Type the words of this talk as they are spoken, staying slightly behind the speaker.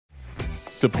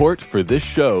Support for this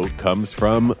show comes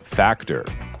from Factor.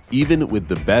 Even with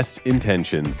the best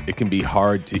intentions, it can be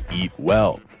hard to eat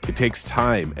well. It takes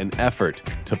time and effort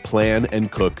to plan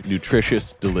and cook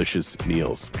nutritious, delicious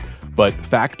meals. But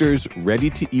Factor's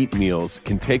ready-to-eat meals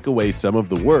can take away some of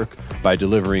the work by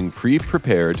delivering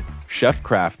pre-prepared,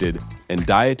 chef-crafted, and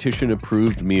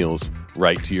dietitian-approved meals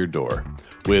right to your door.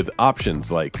 With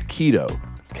options like keto,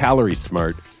 calorie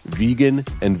smart, vegan,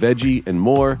 and veggie, and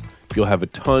more, you'll have a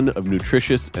ton of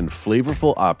nutritious and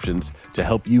flavorful options to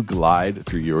help you glide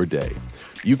through your day.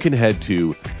 You can head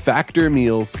to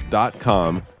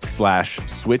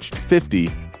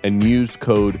factormeals.com/switched50 and use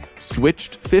code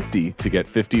SWITCHED50 to get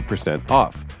 50%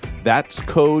 off. That's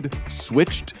code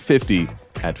SWITCHED50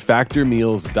 at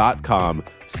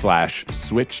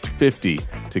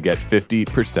factormeals.com/switched50 to get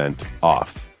 50%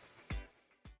 off.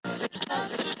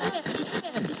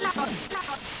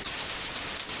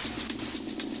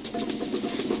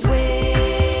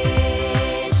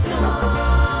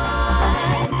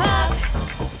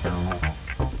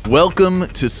 Welcome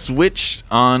to Switched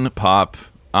on Pop.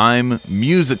 I'm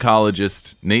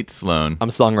musicologist Nate Sloan. I'm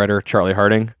songwriter Charlie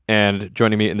Harding, and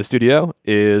joining me in the studio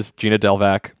is Gina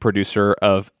Delvac, producer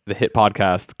of the hit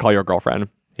podcast Call Your Girlfriend.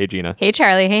 Hey, Gina. Hey,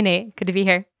 Charlie. Hey, Nate. Good to be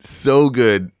here. So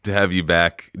good to have you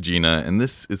back, Gina, and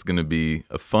this is going to be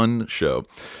a fun show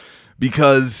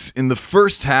because in the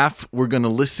first half, we're going to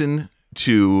listen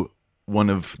to one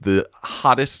of the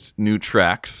hottest new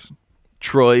tracks,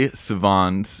 Troye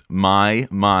Sivan's My.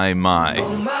 Oh, my, my.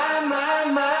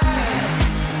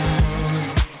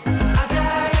 I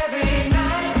die every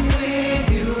night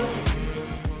with you.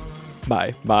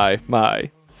 My.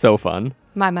 So fun.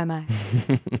 My.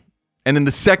 And in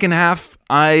the second half,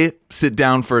 I sit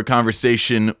down for a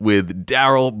conversation with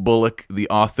Daryl Bullock, the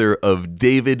author of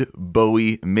David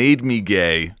Bowie Made Me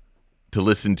Gay, to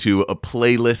listen to a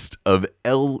playlist of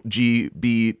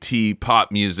LGBT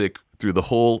pop music through the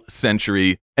whole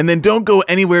century. And then don't go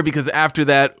anywhere because after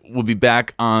that, we'll be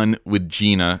back on with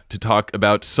Gina to talk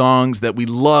about songs that we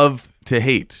love to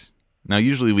hate. Now,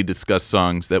 usually we discuss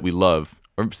songs that we love,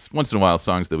 or once in a while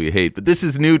songs that we hate, but this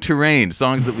is new terrain,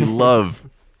 songs that we love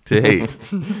to hate.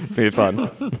 It's going to be fun.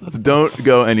 So don't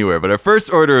go anywhere. But our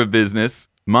first order of business,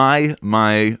 My.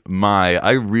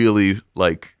 I really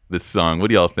like this song. What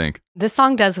do y'all think? This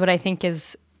song does what I think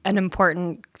is an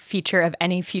important feature of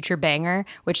any future banger,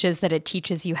 which is that it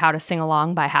teaches you how to sing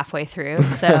along by halfway through.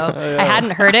 So I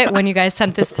hadn't heard it when you guys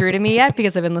sent this through to me yet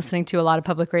because I've been listening to a lot of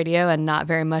public radio and not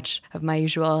very much of my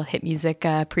usual hit music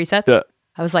presets. Yeah.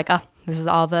 I was like, this is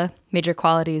all the major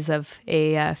qualities of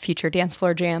a future dance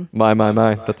floor jam. My.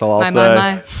 That's all I'll say.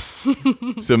 My.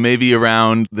 So maybe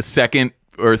around the second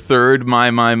or third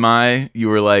My, you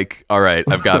were like, all right,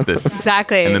 I've got this.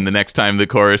 Exactly. And then the next time the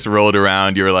chorus rolled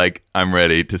around, you were like, I'm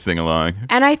ready to sing along.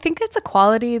 And I think it's a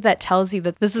quality that tells you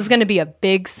that this is going to be a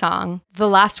big song. The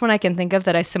last one I can think of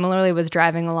that I similarly was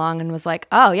driving along and was like,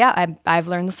 oh yeah, I've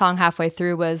learned the song halfway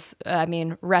through was,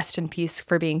 Rest in Peace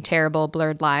for Being Terrible,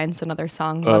 Blurred Lines, another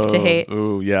song, Love to Hate.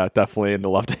 Oh, yeah, definitely in the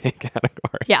love to hate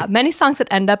category. Yeah, many songs that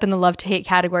end up in the love to hate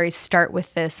category start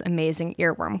with this amazing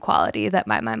earworm quality that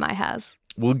My has.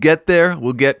 We'll get there.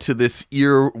 We'll get to this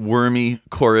earwormy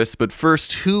chorus. But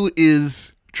first, who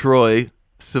is Troye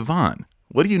Sivan?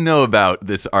 What do you know about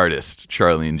this artist,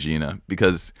 Charlie and Gina?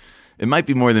 Because it might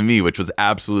be more than me, which was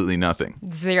absolutely nothing.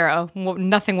 Zero.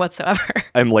 Nothing whatsoever.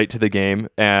 I'm late to the game.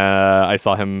 I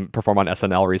saw him perform on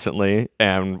SNL recently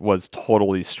and was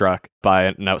totally struck by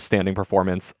an outstanding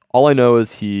performance. All I know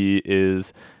is he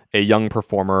is a young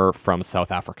performer from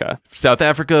South Africa. South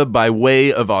Africa by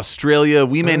way of Australia.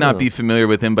 We may not be familiar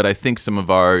with him, but I think some of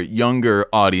our younger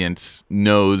audience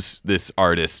knows this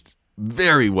artist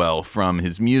very well from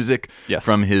his music, yes,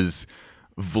 from his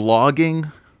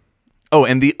vlogging. Oh,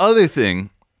 and the other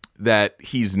thing that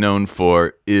he's known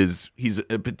for is he's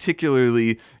a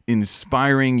particularly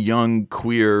inspiring young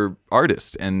queer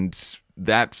artist, and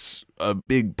that's a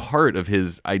big part of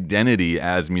his identity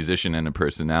as a musician and a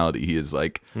personality. He is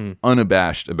like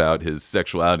unabashed about his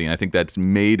sexuality, and I think that's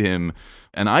made him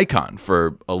an icon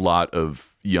for a lot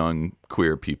of young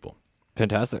queer people.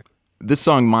 Fantastic. This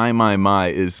song, My,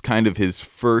 is kind of his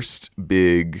first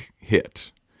big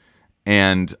hit,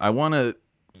 and I want to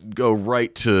go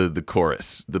right to the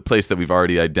chorus, the place that we've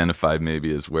already identified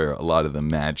maybe is where a lot of the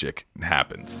magic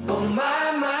happens. Oh, my.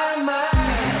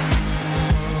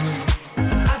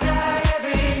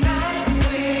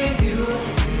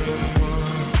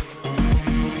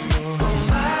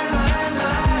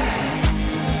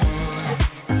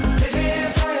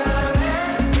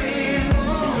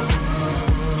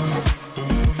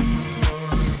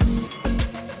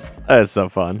 That's so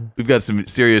fun. We've got some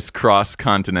serious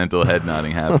cross-continental head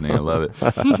nodding happening. I love it.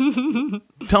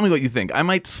 Tell me what you think. I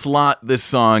might slot this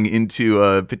song into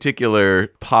a particular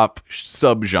pop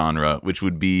subgenre, which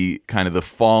would be kind of the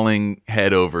falling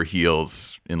head over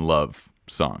heels in love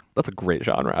song. That's a great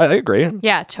genre. I agree.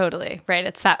 Yeah, totally. Right.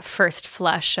 It's that first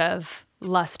flush of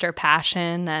lust or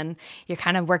passion, and you're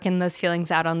kind of working those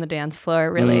feelings out on the dance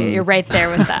floor. Really, you're right there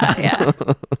with that. Yeah.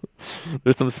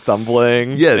 There's some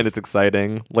stumbling. Yes. And it's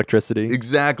exciting. Electricity.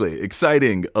 Exactly.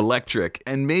 Exciting, electric,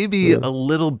 and maybe a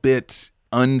little bit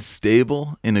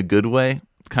unstable in a good way.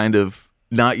 Kind of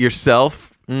not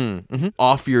yourself,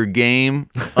 off your game,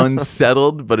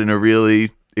 unsettled, but in a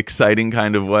really exciting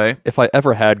kind of way. If I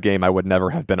ever had game, I would never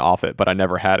have been off it, but I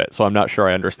never had it. So I'm not sure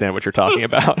I understand what you're talking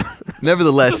about.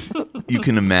 Nevertheless, you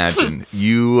can imagine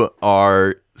you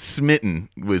are smitten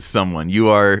with someone. You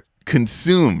are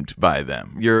consumed by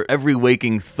them. Your every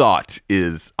waking thought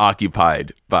is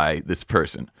occupied by this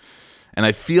person. And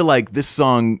I feel like this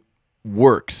song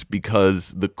works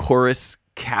because the chorus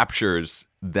captures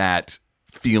that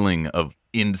feeling of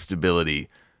instability,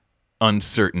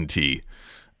 uncertainty,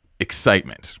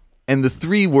 excitement. And the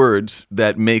three words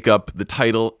that make up the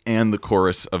title and the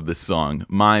chorus of this song,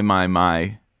 my,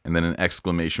 and then an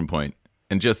exclamation point.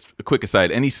 And just a quick aside,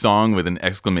 any song with an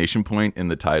exclamation point in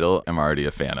the title, I'm already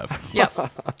a fan of. Yep.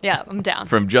 Yeah, I'm down.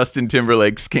 From Justin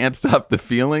Timberlake's Can't Stop the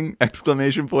Feeling,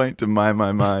 exclamation point, to my,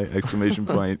 exclamation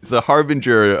point. It's a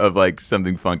harbinger of like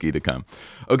something funky to come.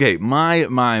 Okay, my.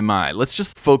 Let's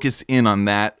just focus in on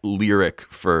that lyric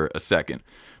for a second,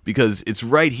 because it's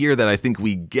right here that I think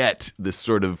we get this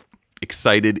sort of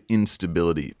excited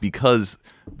instability, because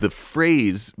the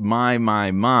phrase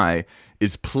my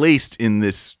is placed in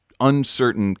this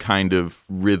uncertain kind of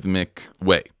rhythmic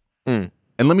way. And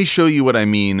let me show you what I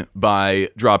mean by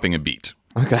dropping a beat.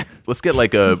 Okay. Let's get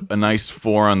like a nice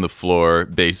 4 on the floor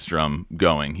bass drum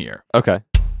going here. Okay.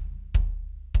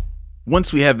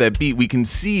 Once we have that beat, we can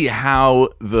see how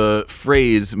the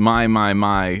phrase my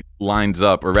lines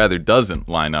up, or rather doesn't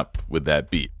line up with that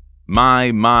beat.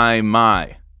 My.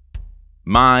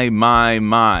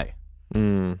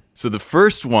 So the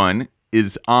first one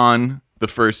is on the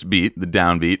first beat, the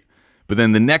downbeat, but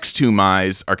then the next two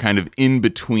my's are kind of in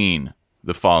between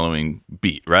the following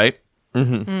beat, right?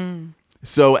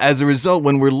 So as a result,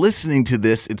 when we're listening to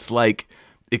this, it's like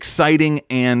exciting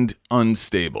and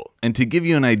unstable. And to give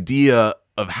you an idea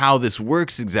of how this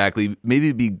works exactly, maybe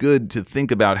it'd be good to think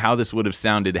about how this would have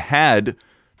sounded had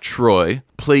Troy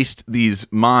placed these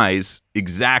my's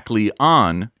exactly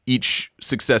on each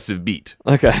successive beat.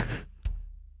 Okay.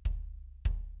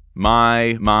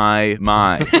 My. My.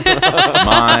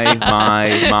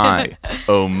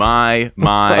 Oh, my.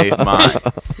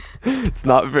 It's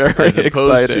not very As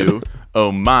opposed exciting. to,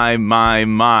 oh, my.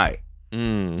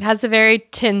 It has a very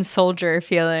Tin Soldier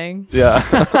feeling. Yeah.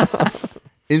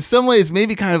 In some ways,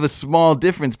 maybe kind of a small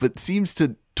difference, but seems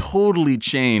to totally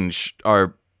change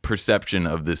our perception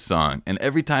of this song. And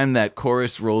every time that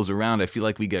chorus rolls around, I feel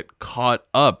like we get caught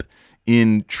up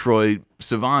in Troye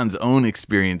Sivan's own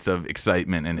experience of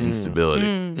excitement and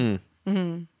instability.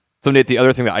 So Nate, the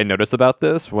other thing that I noticed about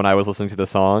this when I was listening to the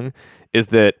song is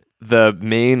that the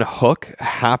main hook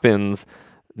happens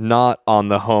not on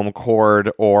the home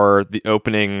chord or the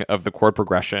opening of the chord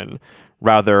progression.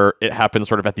 Rather, it happens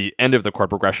sort of at the end of the chord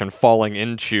progression, falling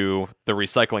into the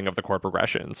recycling of the chord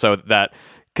progression. So that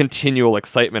continual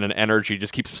excitement and energy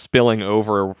just keeps spilling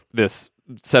over this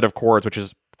set of chords, which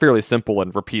is fairly simple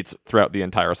and repeats throughout the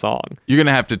entire song. You're going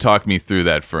to have to talk me through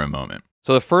that for a moment.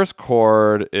 So the first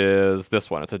chord is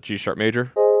this one. It's a G sharp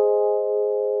major.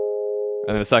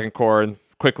 And then the second chord,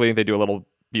 quickly, they do a little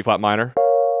B flat minor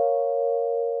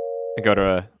and go to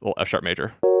a little F sharp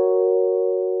major.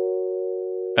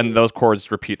 And those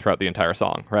chords repeat throughout the entire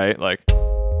song, right? Like,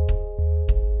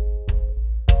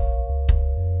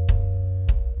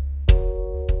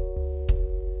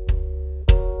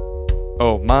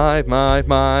 oh, my.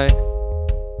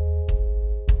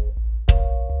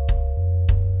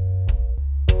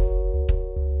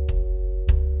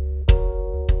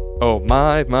 Oh,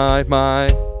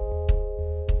 my.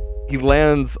 He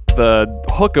lands the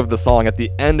hook of the song at the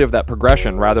end of that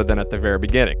progression rather than at the very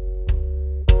beginning.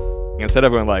 Instead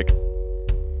of going like,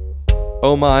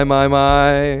 oh, my.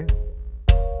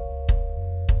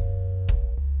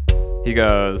 He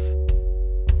goes,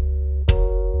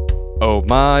 oh,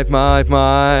 my.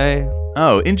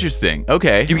 Oh, interesting.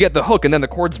 Okay. You get the hook and then the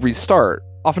chords restart.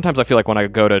 Oftentimes I feel like when I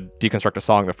go to deconstruct a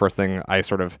song, the first thing I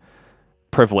sort of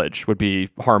privilege would be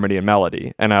harmony and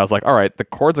melody. And I was like, all right, the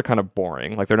chords are kind of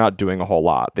boring. Like they're not doing a whole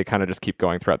lot. They kind of just keep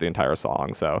going throughout the entire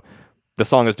song. So the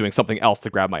song is doing something else to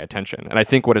grab my attention. And I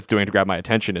think what it's doing to grab my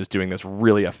attention is doing this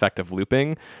really effective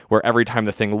looping where every time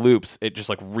the thing loops, it just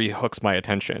like rehooks my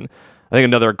attention. I think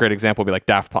another great example would be like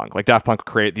Daft Punk. Like Daft Punk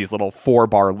create these little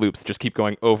 4-bar loops that just keep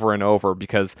going over and over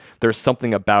because there's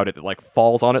something about it that like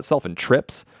falls on itself and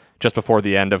trips just before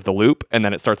the end of the loop, and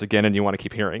then it starts again and you want to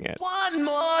keep hearing it. One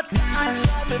more time,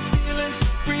 got me feeling so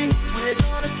free. We're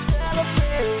gonna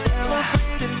celebrate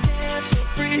and dance so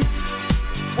free.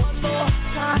 One more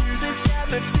time, this got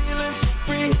me feeling so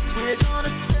free. We're gonna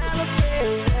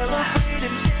celebrate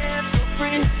and dance so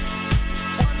free.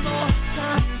 One more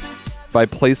time, this got me. By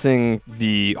placing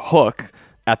the hook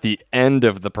at the end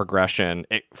of the progression,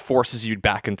 it forces you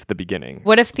back into the beginning.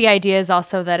 What if the idea is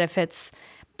also that if it's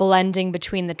blending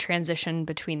between the transition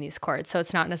between these chords, so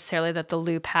it's not necessarily that the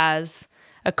loop has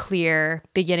a clear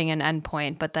beginning and end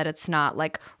point, but that it's not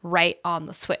like right on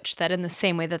the switch, that in the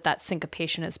same way that that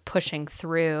syncopation is pushing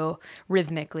through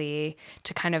rhythmically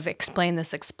to kind of explain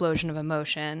this explosion of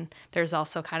emotion, there's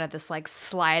also kind of this like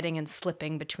sliding and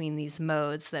slipping between these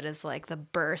modes that is like the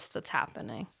burst that's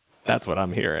happening. That's what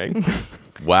I'm hearing.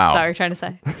 Wow. Is that what you're trying to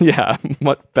say? Yeah,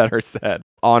 what better said.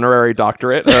 Honorary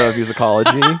doctorate of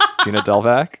musicology, Gina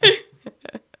Delvac.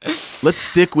 Let's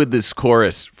stick with this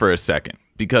chorus for a second,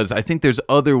 because I think there's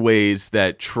other ways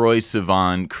that Troye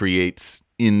Sivan creates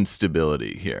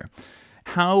instability here.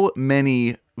 How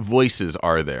many voices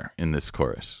are there in this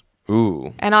chorus?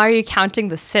 Ooh. And are you counting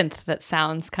the synth that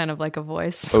sounds kind of like a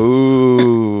voice?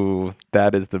 Ooh,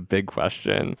 that is the big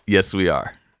question. Yes, we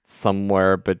are.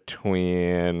 Somewhere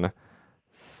between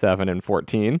 7 and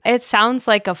 14. It sounds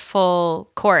like a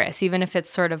full chorus, even if it's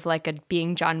sort of like a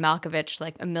being John Malkovich,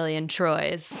 like a million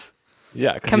Troys.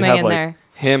 Yeah, because you Coming have in like there.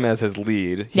 him as his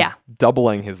lead. He's Yeah.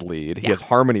 doubling his lead. He Yeah. has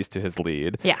harmonies to his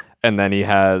lead. Yeah. And then he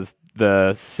has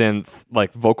the synth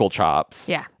like vocal chops.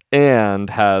 Yeah. And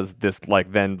has this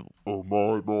like then oh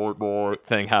my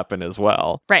thing happen as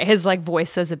well. Right. His like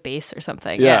voice as a bass or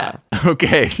something. Yeah.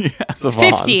 Okay. Yeah.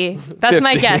 Savants. 50. That's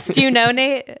my 50. guess. Do you know,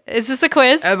 Nate? Is this a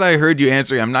quiz? As I heard you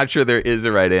answering, I'm not sure there is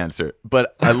a right answer,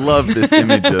 but I love this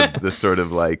image of the sort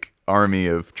of like army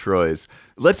of Troys.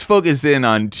 Let's focus in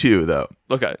on two, though.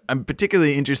 Okay. I'm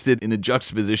particularly interested in a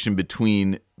juxtaposition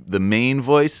between the main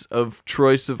voice of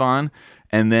Troye Sivan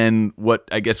and then what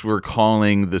I guess we're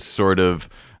calling the sort of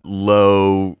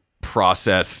low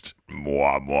processed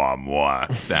mwah, mwah,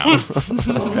 mwah sound.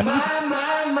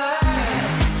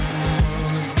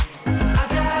 I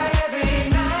die every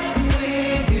night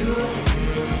with you.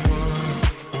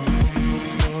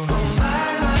 Oh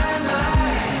my,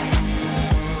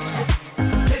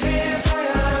 living for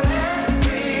your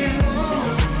every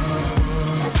move.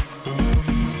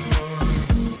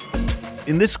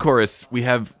 In this chorus, we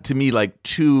have, to me, like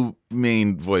two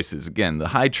main voices. Again, the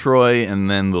high Troy and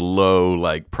then the low,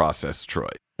 like, processed Troy.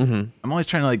 Mm-hmm. I'm always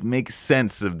trying to, like, make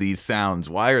sense of these sounds.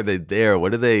 Why are they there?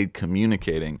 What are they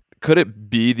communicating? Could it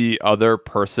be the other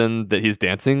person that he's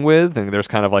dancing with? And there's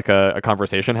kind of like a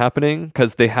conversation happening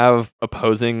because they have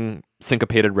opposing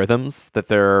syncopated rhythms that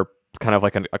they're kind of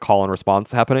like a call and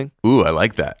response happening. Ooh, I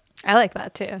like that. I like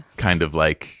that too. Kind of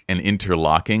like an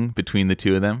interlocking between the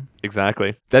two of them.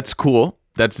 Exactly. That's cool.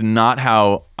 That's not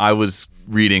how I was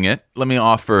reading it. Let me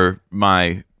offer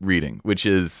my reading, which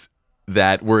is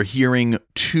that we're hearing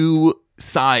two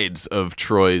sides of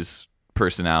Troy's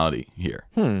personality here.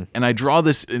 And I draw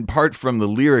this in part from the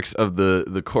lyrics of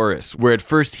the chorus, where at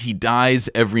first he dies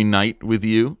every night with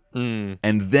you. And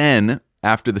then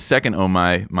after the second oh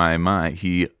my,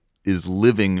 he is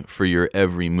living for your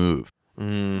every move.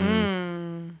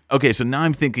 Okay, so now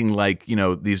I'm thinking like, you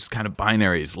know, these kind of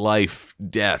binaries, life,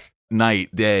 death,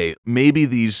 night, day. Maybe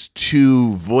these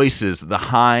two voices, the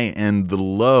high and the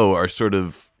low, are sort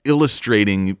of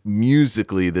illustrating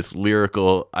musically this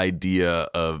lyrical idea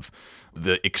of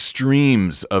the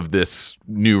extremes of this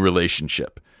new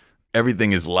relationship.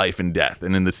 Everything is life and death.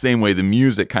 And in the same way, the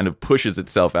music kind of pushes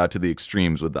itself out to the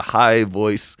extremes with the high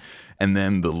voice and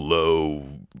then the low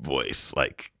voice,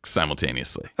 like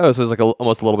simultaneously. Oh, so it's like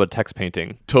almost a little bit of text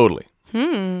painting. Totally.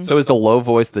 So is the low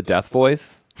voice the death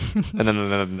voice? And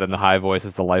then the high voice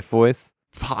is the life voice?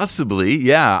 Possibly,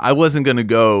 yeah. I wasn't going to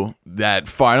go that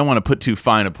far. I don't want to put too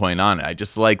fine a point on it. I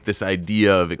just like this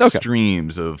idea of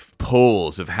extremes, of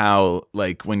poles, of how,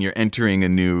 like, when you're entering a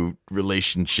new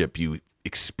relationship, you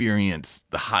experience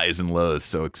the highs and lows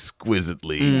so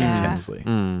exquisitely, Yeah. intensely.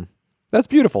 That's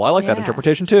beautiful. I like that Yeah.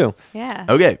 interpretation too. Yeah.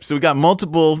 Okay, so we got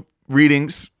multiple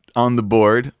readings on the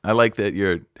board. I like that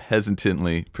you're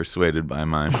hesitantly persuaded by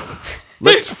mine.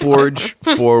 Let's forge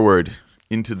forward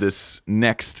into this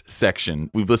next section.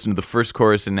 We've listened to the first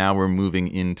chorus and now we're moving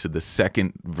into the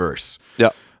second verse. Yeah.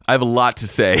 I have a lot to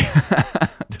say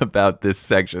about this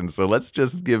section, so let's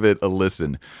just give it a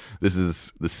listen. This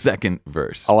is the second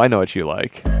verse. Oh, I know what you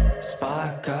like.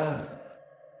 Spark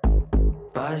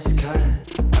up, buzz cut.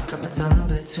 I've got my tongue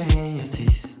between your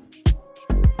teeth.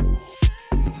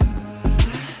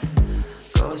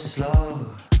 Go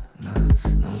slow, no,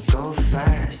 go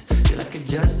fast. You like it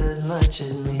just as much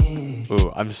as me.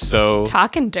 Ooh, I'm so...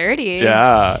 Talking dirty.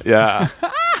 Yeah.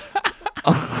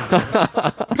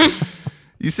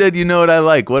 You said you know what I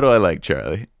like. What do I like,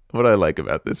 Charlie? What do I like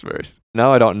about this verse?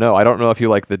 No, I don't know. I don't know if you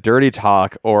like the dirty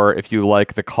talk or if you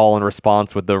like the call and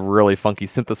response with the really funky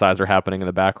synthesizer happening in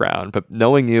the background. But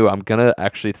knowing you, I'm going to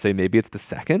actually say maybe it's the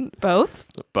second.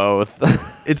 Both? Both.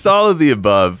 It's all of the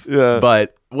above. Yeah.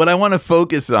 But what I want to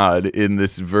focus on in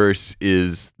this verse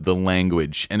is the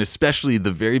language, and especially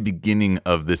the very beginning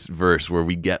of this verse where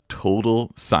we get total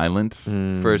silence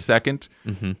for a second,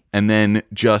 and then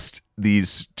just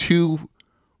these two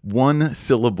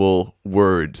one-syllable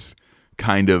words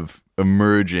kind of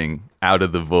emerging out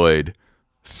of the void.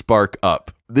 Spark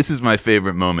up. This is my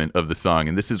favorite moment of the song,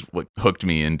 and this is what hooked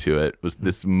me into it, was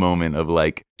this moment of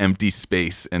like empty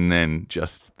space and then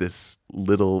just this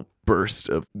little burst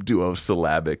of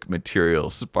duosyllabic material,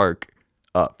 spark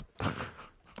up.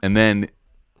 And then,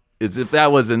 as if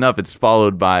that was enough, it's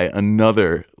followed by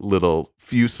another little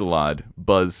fusillade,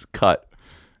 buzz cut.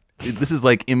 This is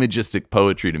like imagistic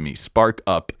poetry to me. Spark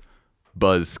up,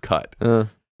 buzz cut.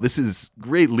 This is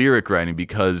great lyric writing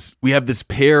because we have this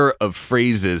pair of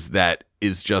phrases that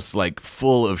is just like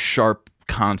full of sharp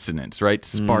consonants, right?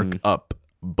 Spark up,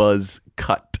 buzz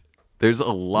cut. There's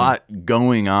a lot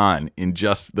going on in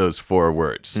just those four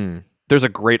words. There's a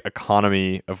great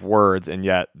economy of words, and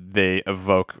yet they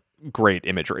evoke great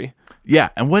imagery. Yeah,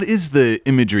 and what is the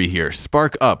imagery here?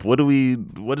 Spark up. What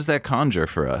does that conjure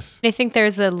for us? I think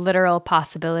there's a literal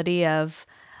possibility of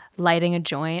lighting a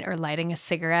joint or lighting a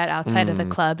cigarette outside of the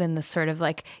club, and the sort of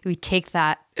like we take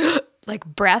that like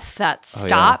breath, that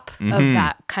stop of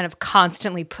that kind of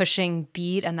constantly pushing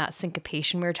beat and that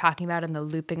syncopation we were talking about and the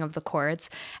looping of the chords,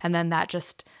 and then that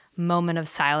just moment of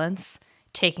silence,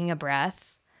 taking a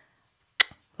breath,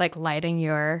 like lighting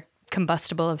your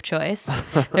combustible of choice.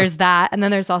 There's that, and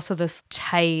then there's also this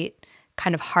tight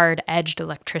kind of hard-edged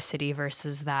electricity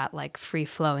versus that like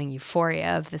free-flowing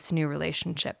euphoria of this new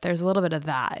relationship. There's a little bit of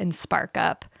that in Spark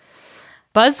Up.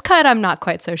 Buzz cut, I'm not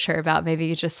quite so sure about.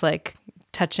 Maybe just like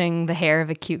touching the hair of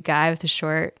a cute guy with a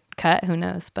short cut. Who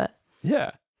knows? But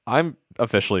Yeah. I'm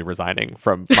officially resigning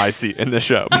from my seat in this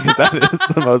show because that is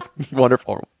the most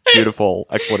wonderful, beautiful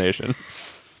explanation.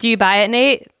 do you buy it,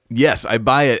 Nate? Yes, I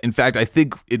buy it. In fact, I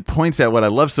think it points out what I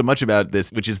love so much about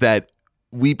this, which is that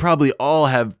we probably all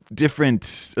have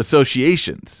different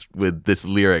associations with this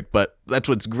lyric, but that's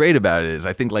what's great about it is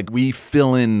I think like we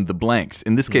fill in the blanks.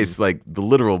 In this case, like the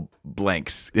literal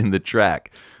blanks in the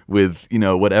track with, you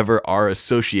know, whatever our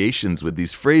associations with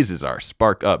these phrases are.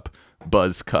 Spark up,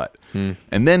 buzz cut.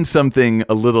 And then something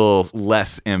a little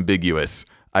less ambiguous.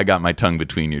 I got my tongue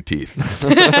between your teeth.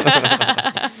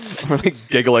 We're like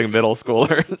giggling middle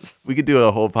schoolers. We could do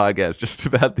a whole podcast just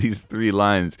about these three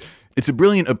lines. It's a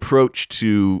brilliant approach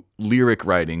to lyric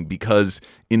writing because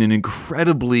in an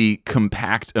incredibly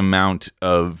compact amount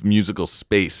of musical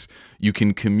space, you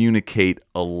can communicate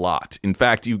a lot. In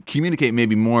fact, you communicate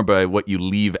maybe more by what you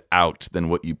leave out than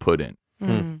what you put in.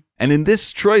 And in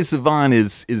this, Troye Sivan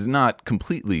is not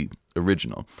completely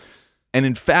original. And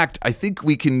in fact, I think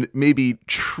we can maybe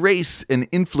trace an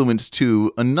influence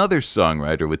to another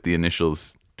songwriter with the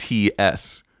initials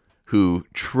TS, who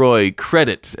Troy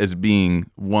credits as being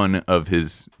one of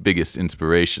his biggest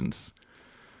inspirations.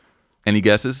 Any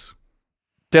guesses?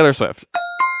 Taylor Swift.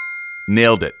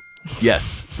 Nailed it.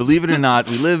 Yes. Believe it or not,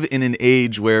 we live in an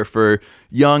age where for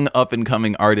young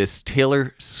up-and-coming artists,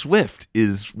 Taylor Swift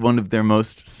is one of their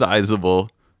most sizable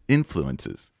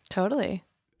influences. Totally.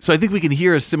 So I think we can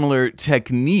hear a similar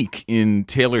technique in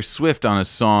Taylor Swift on a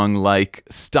song like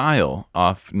Style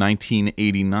off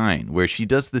 1989, where she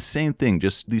does the same thing,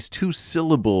 just these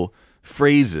two-syllable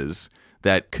phrases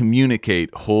that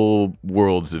communicate whole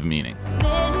worlds of meaning.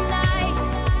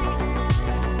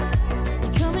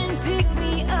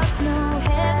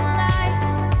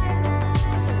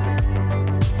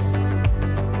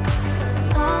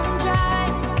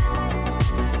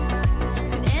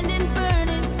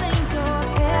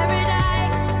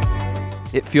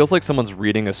 It feels like someone's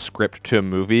reading a script to a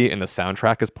movie and the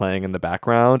soundtrack is playing in the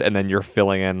background and then you're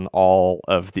filling in all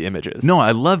of the images. No,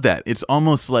 I love that. It's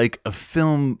almost like a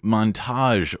film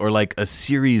montage or like a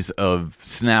series of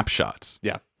snapshots.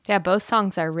 Yeah. Yeah, both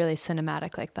songs are really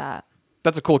cinematic like that.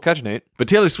 That's a cool catch, Nate. But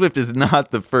Taylor Swift is not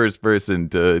the first person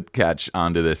to catch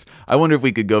onto this. I wonder if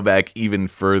we could go back even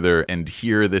further and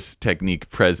hear this technique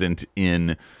present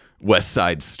in West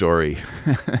Side Story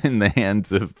in the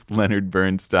hands of Leonard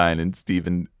Bernstein and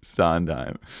Stephen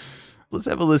Sondheim. Let's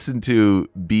have a listen to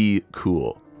Be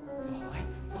Cool.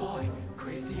 Boy,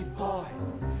 crazy boy,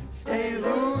 stay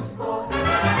loose, boy.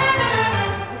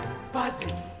 Buzz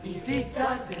it, easy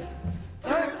does it.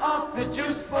 Turn off the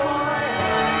juice, boy.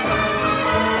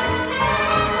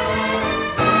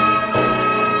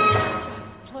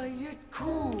 Just play it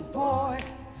cool, boy.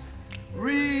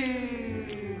 Real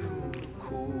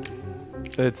cool.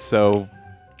 It's so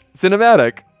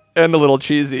cinematic and a little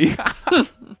cheesy.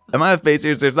 Am I off base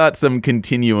here? There's not some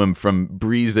continuum from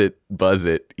breeze it, buzz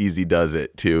it, easy does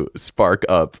it to spark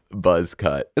up, buzz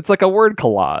cut. It's like a word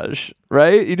collage,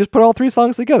 right? You just put all three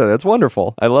songs together. That's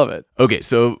wonderful. I love it. Okay,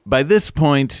 so by this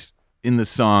point in the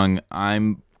song,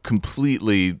 I'm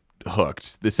completely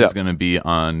hooked. This is going to be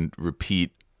on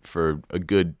repeat for a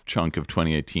good chunk of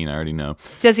 2018, I already know.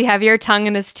 Does he have your tongue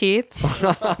in his teeth?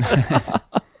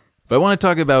 But I want to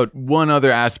talk about one other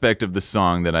aspect of the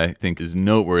song that I think is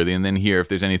noteworthy, and then hear if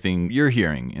there's anything you're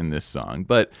hearing in this song.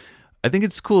 But I think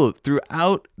it's cool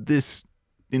throughout this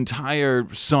entire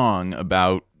song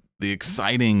about the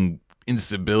exciting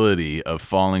instability of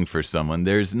falling for someone,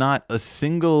 there's not a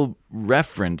single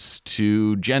reference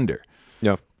to gender.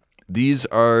 Yeah. These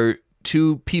are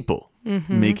two people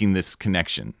making this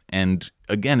connection. And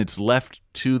again, it's left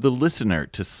to the listener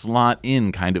to slot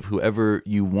in kind of whoever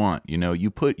you want. You know, you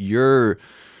put your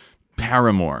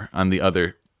paramour on the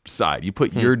other side. You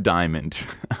put your diamond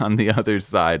on the other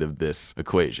side of this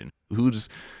equation. Whose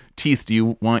teeth do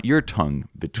you want your tongue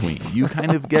between? You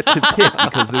kind of get to pick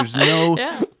because there's no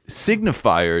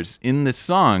signifiers in this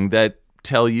song that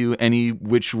tell you any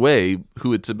which way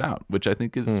who it's about, which I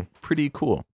think is pretty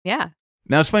cool. Yeah.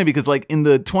 Now, it's funny because, like, in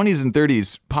the 20s and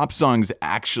 30s, pop songs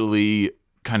actually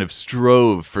kind of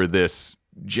strove for this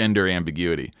gender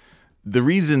ambiguity. The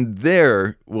reason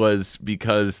there was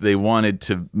because they wanted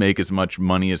to make as much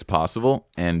money as possible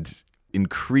and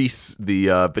increase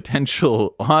the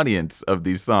potential audience of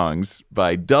these songs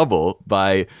by double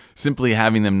by simply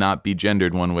having them not be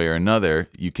gendered one way or another.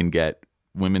 You can get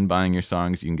women buying your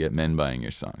songs, you can get men buying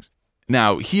your songs.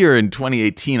 Now, here in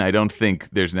 2018, I don't think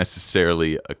there's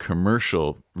necessarily a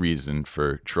commercial reason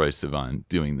for Troye Sivan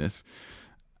doing this.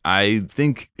 I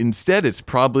think instead it's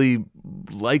probably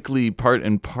likely part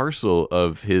and parcel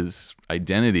of his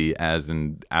identity as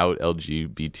an out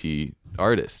LGBT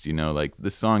artist. You know, like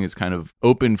this song is kind of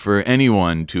open for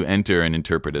anyone to enter and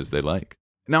interpret as they like.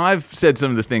 Now, I've said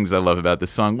some of the things I love about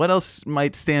this song. What else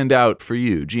might stand out for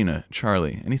you, Gina,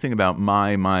 Charlie? Anything about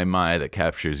My that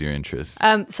captures your interest?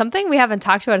 Something we haven't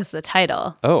talked about is the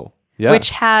title. Oh, yeah. Which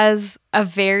has a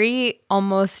very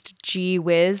almost gee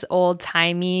whiz,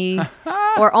 old-timey,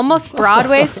 or almost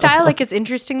Broadway style. Like, it's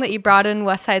interesting that you brought in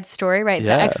West Side Story, right?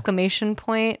 Yeah. The exclamation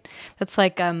point. That's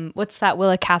like, what's that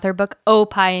Willa Cather book? Oh,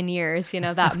 Pioneers. You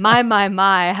know, that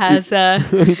my has a...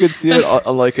 You could see it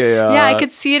on like a... yeah, I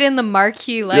could see it in the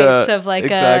marquee lights of like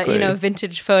exactly. a,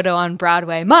 vintage photo on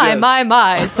Broadway.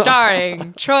 My,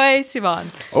 starring Troye Sivan.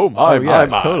 Oh, my.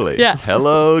 Totally. Yeah.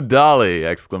 Hello, Dolly!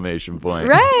 Exclamation point.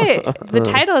 Right. The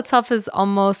title itself is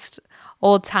almost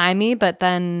old-timey, but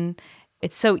then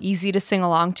it's so easy to sing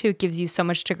along to. It gives you so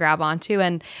much to grab onto.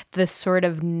 And the sort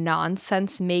of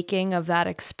nonsense making of that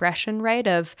expression, right?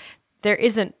 Of there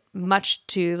isn't much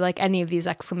to like any of these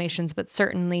exclamations, but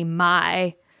certainly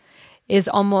my is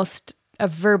almost a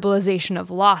verbalization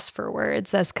of loss for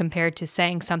words as compared to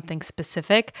saying something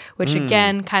specific, which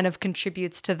again kind of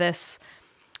contributes to this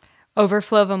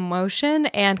overflow of emotion.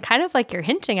 And kind of like you're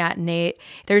hinting at, Nate,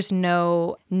 there's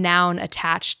no noun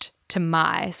attached to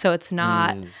my. So it's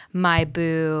not my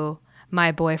boo,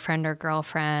 my boyfriend or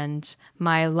girlfriend,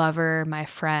 my lover, my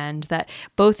friend, that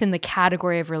both in the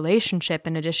category of relationship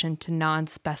in addition to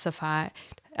non-specified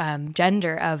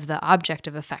gender of the object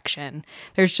of affection.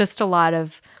 There's just a lot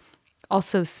of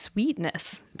also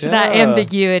sweetness to that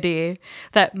ambiguity,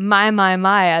 that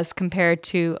my as compared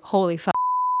to holy fuck.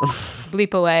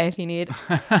 Bleep away if you need.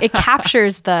 It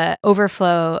captures the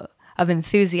overflow of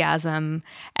enthusiasm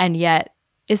and yet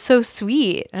is so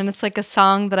sweet. And it's like a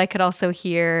song that I could also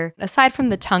hear aside from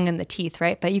the tongue and the teeth,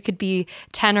 right? But you could be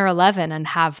 10 or 11 and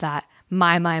have that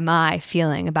my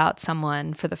feeling about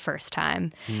someone for the first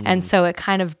time. And so it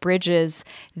kind of bridges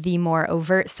the more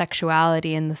overt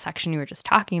sexuality in the section you were just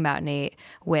talking about, Nate,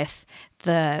 with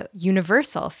the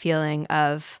universal feeling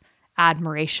of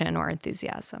admiration or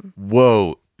enthusiasm.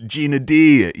 Whoa. Gina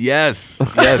D. Yes,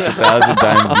 1,000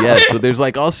 times yes. So there's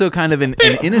like also kind of an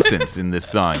innocence in this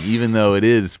song, even though it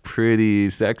is pretty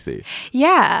sexy.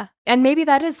 Yeah. And maybe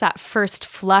that is that first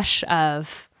flush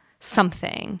of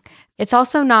something. It's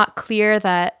also not clear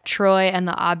that Troy and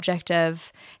the object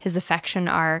of his affection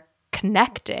are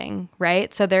connecting,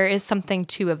 right? So there is something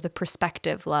too of the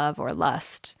prospective love or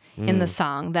lust in the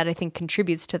song that I think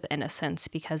contributes to the innocence,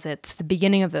 because it's the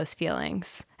beginning of those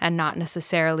feelings and not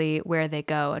necessarily where they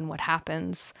go and what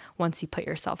happens once you put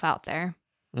yourself out there.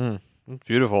 It's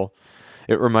beautiful.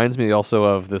 It reminds me also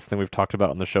of this thing we've talked about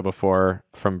on the show before,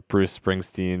 from Bruce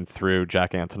Springsteen through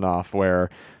Jack Antonoff, where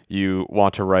you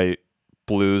want to write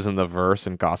blues in the verse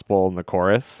and gospel in the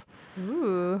chorus.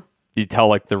 Ooh. You tell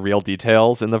like the real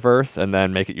details in the verse and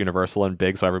then make it universal and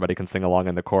big so everybody can sing along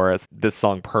in the chorus. This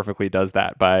song perfectly does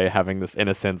that by having this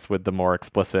innocence with the more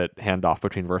explicit handoff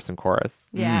between verse and chorus.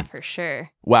 Yeah, for sure.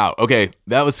 Wow. Okay.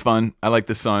 That was fun. I like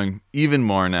this song even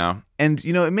more now. And,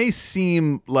 you know, it may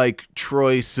seem like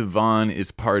Troye Sivan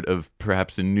is part of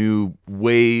perhaps a new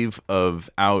wave of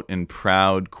out and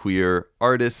proud queer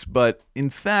artists, but in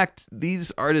fact,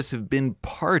 these artists have been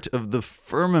part of the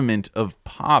firmament of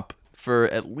pop for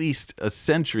at least a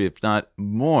century, if not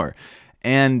more.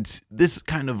 And this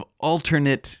kind of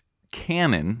alternate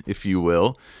canon, if you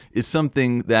will, is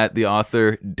something that the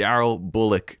author Daryl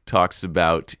Bullock talks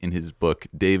about in his book,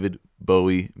 David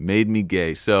Bowie Made Me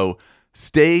Gay. So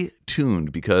stay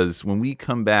tuned, because when we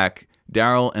come back,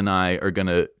 Daryl and I are going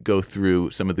to go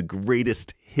through some of the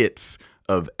greatest hits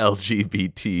of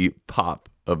LGBT pop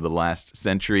of the last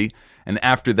century. And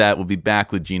after that, we'll be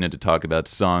back with Gina to talk about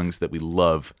songs that we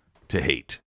love to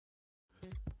hate.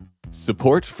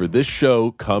 Support for this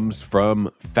show comes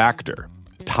from Factor.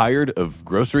 Tired of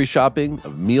grocery shopping,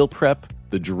 of meal prep,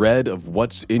 the dread of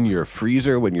what's in your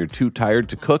freezer when you're too tired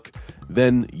to cook?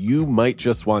 Then you might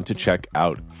just want to check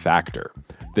out Factor.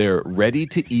 Their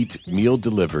ready-to-eat meal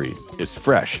delivery is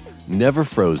fresh, never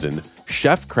frozen,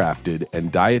 chef-crafted,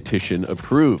 and dietitian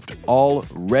approved, all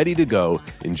ready to go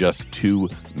in just 2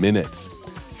 minutes.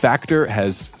 Factor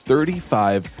has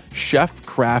 35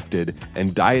 chef-crafted and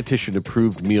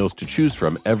dietitian-approved meals to choose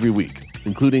from every week,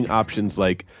 including options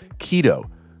like keto,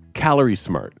 calorie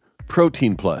smart,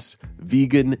 protein plus,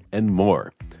 vegan, and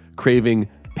more. Craving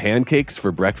pancakes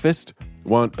for breakfast?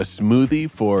 Want a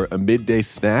smoothie for a midday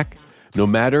snack? No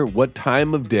matter what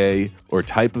time of day or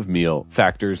type of meal,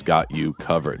 Factor's got you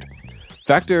covered.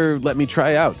 Factor let me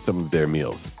try out some of their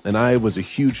meals, and I was a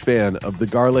huge fan of the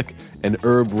garlic and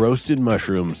herb roasted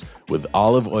mushrooms with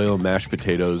olive oil mashed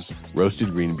potatoes,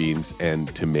 roasted green beans,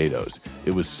 and tomatoes.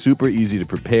 It was super easy to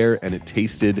prepare, and it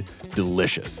tasted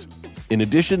delicious. In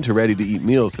addition to ready-to-eat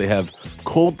meals, they have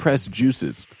cold-pressed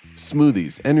juices,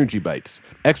 smoothies, energy bites,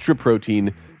 extra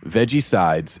protein, veggie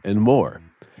sides, and more.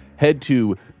 Head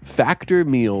to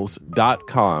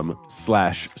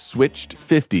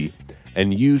factormeals.com/switched50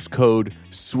 and use code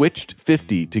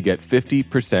SWITCHED50 to get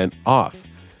 50% off.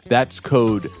 That's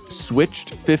code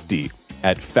SWITCHED50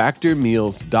 at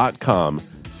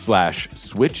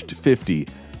factormeals.com/switched50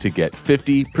 to get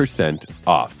 50%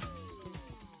 off.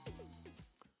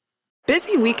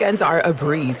 Busy weekends are a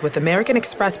breeze with American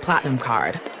Express Platinum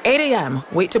Card. 8 a.m.,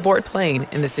 wait to board plane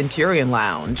in the Centurion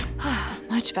Lounge.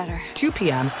 Much better. 2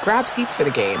 p.m., grab seats for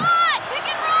the game.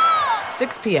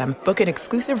 6 p.m., book an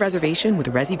exclusive reservation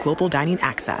with Resi Global Dining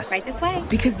Access. Right this way.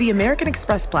 Because the American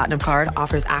Express Platinum Card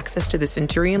offers access to the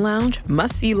Centurion Lounge,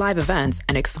 must-see live events,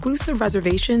 and exclusive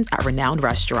reservations at renowned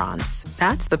restaurants.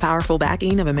 That's the powerful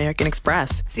backing of American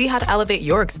Express. See how to elevate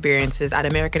your experiences at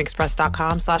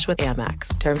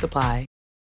americanexpress.com/withAmex. Terms apply.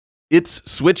 It's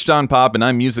Switched on Pop, and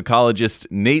I'm musicologist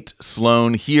Nate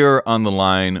Sloan here on the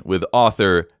line with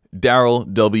author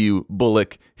Daryl W.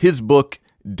 Bullock. His book,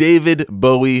 David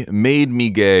Bowie Made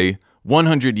Me Gay,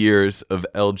 100 Years of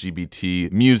LGBT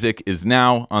Music, is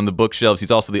now on the bookshelves. He's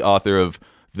also the author of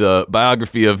the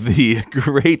biography of the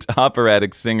great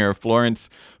operatic singer Florence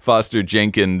Foster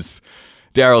Jenkins.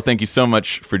 Daryl, thank you so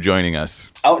much for joining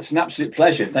us. Oh, it's an absolute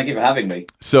pleasure. Thank you for having me.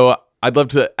 So I'd love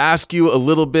to ask you a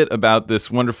little bit about this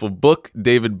wonderful book,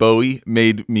 David Bowie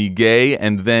Made Me Gay,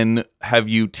 and then have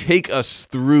you take us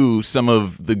through some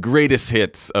of the greatest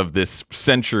hits of this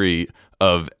century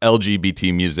of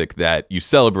LGBT music that you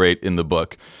celebrate in the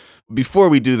book. Before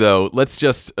we do, though, let's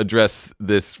just address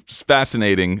this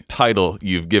fascinating title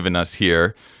you've given us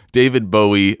here, David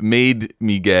Bowie Made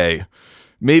Me Gay.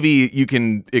 Maybe you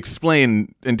can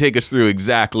explain and take us through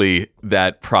exactly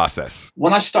that process.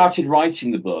 When I started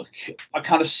writing the book, I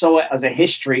kind of saw it as a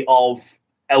history of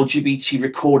LGBT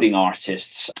recording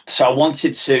artists. So I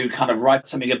wanted to kind of write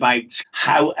something about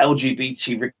how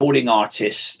LGBT recording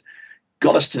artists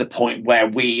got us to the point where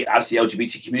we, as the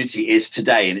LGBT community, is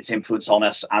today, and its influence on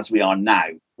us as we are now.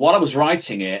 While I was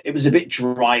writing it, it was a bit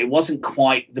dry. It wasn't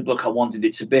quite the book I wanted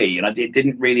it to be, and it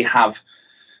didn't really have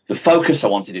the focus I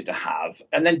wanted it to have.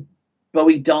 And then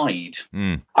Bowie died.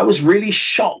 I was really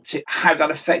shocked at how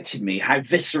that affected me, how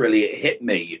viscerally it hit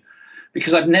me,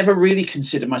 because I'd never really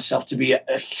considered myself to be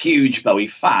a huge Bowie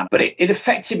fan. But it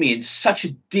affected me in such a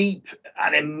deep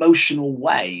and emotional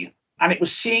way. And it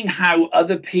was seeing how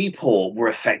other people were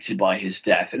affected by his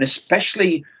death, and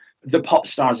especially the pop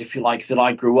stars, if you like, that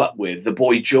I grew up with, the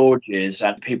Boy Georges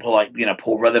and people like,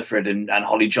 Paul Rutherford and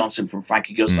Holly Johnson from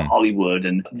Frankie Goes to Hollywood.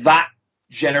 And that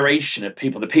generation of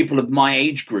people, the people of my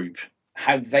age group,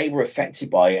 how they were affected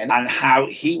by it, and how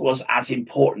he was as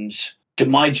important to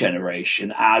my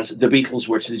generation as the Beatles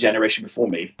were to the generation before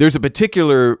me. There's a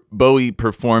particular Bowie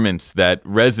performance that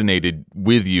resonated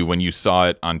with you when you saw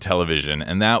it on television,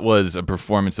 and that was a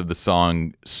performance of the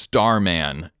song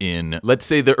Starman in, let's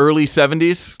say, the early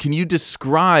 70s. Can you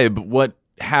describe what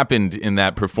happened in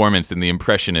that performance and the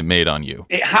impression it made on you?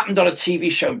 It happened on a TV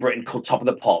show in Britain called Top of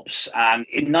the Pops. And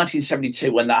in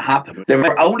 1972, when that happened, there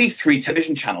were only 3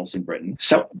 television channels in Britain.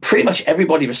 So pretty much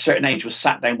everybody of a certain age was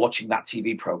sat down watching that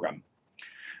TV program.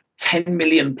 10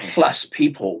 million plus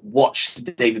people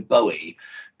watched David Bowie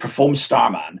perform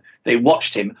Starman. They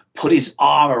watched him put his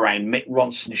arm around Mick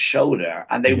Ronson's shoulder,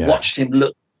 and they watched him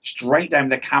look straight down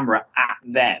the camera at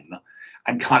them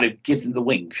and kind of give them the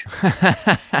wink.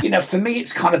 For me,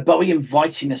 it's kind of Bowie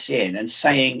inviting us in and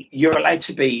saying, you're allowed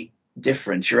to be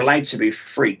different. You're allowed to be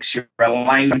freaks. You're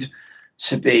allowed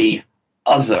to be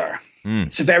other.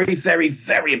 It's a very, very,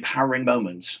 very empowering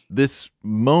moment. This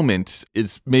moment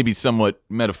is maybe somewhat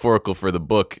metaphorical for the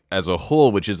book as a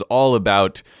whole, which is all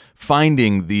about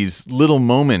finding these little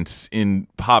moments in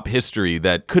pop history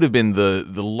that could have been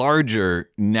the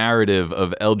larger narrative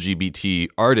of LGBT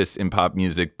artists in pop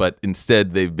music, but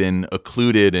instead they've been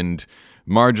occluded and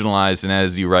marginalized and,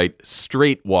 as you write,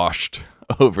 straight-washed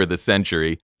over the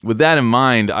century. With that in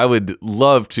mind, I would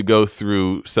love to go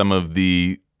through some of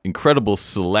the incredible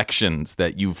selections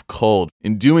that you've culled.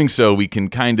 In doing so, we can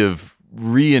kind of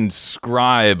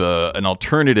reinscribe an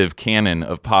alternative canon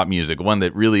of pop music, one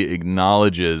that really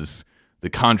acknowledges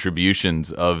the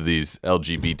contributions of these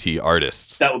LGBT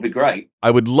artists. That would be great.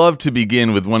 I would love to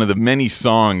begin with one of the many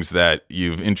songs that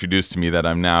you've introduced to me that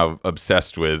I'm now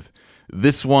obsessed with.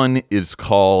 This one is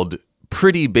called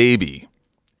Pretty Baby,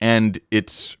 and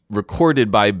it's recorded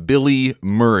by Billy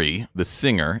Murray, the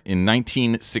singer, in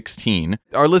 1916.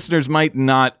 Our listeners might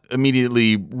not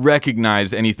immediately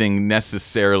recognize anything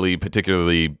necessarily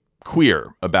particularly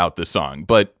queer about the song,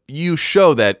 but you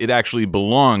show that it actually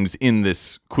belongs in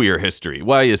this queer history.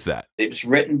 Why is that? It was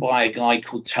written by a guy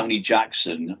called Tony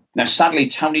Jackson. Now, sadly,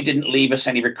 Tony didn't leave us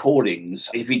any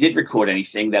recordings. If he did record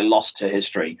anything, they're lost to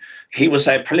history. He was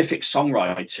a prolific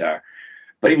songwriter,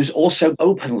 but he was also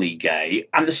openly gay.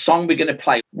 And the song we're going to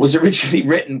play was originally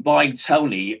written by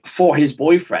Tony for his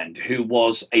boyfriend, who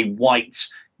was a white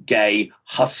gay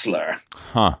hustler.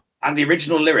 And the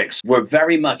original lyrics were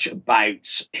very much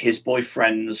about his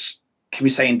boyfriend's, can we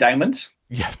say, endowment?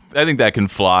 Yeah, I think that can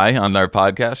fly on our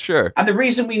podcast, sure. And the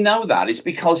reason we know that is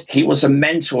because he was a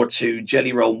mentor to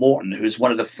Jelly Roll Morton, who is one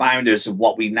of the founders of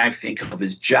what we now think of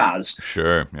as jazz.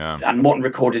 Sure, yeah. And Morton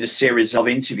recorded a series of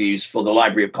interviews for the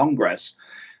Library of Congress.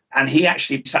 And he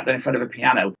actually sat down in front of a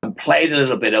piano and played a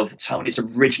little bit of Tony's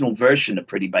original version of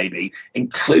Pretty Baby,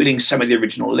 including some of the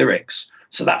original lyrics.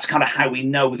 So that's kind of how we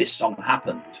know this song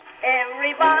happened.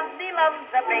 Everybody loves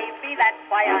a baby, that's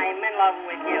why I'm in love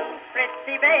with you.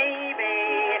 Pretty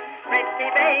baby,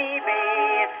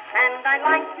 and I'd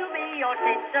like to be your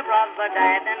sister, brother,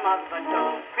 dad, and mother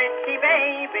too. Pretty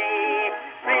baby.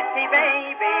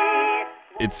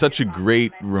 It's such a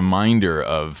great reminder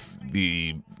of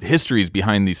the histories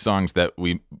behind these songs that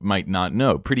we might not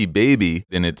know. Pretty Baby,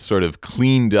 in its sort of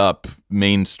cleaned up,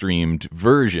 mainstreamed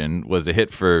version, was a hit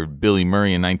for Billy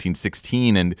Murray in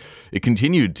 1916, and it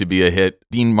continued to be a hit.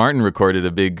 Dean Martin recorded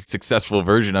a big, successful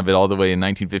version of it all the way in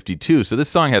 1952. So this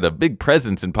song had a big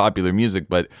presence in popular music,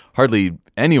 but hardly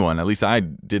anyone, at least I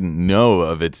didn't know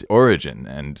of its origin,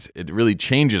 and it really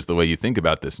changes the way you think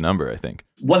about this number, I think.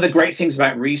 One of the great things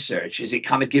about research is it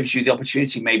kind of gives you the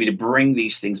opportunity maybe to bring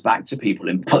these things back to people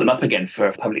and put them up again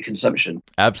for public consumption.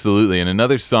 Absolutely. And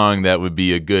another song that would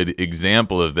be a good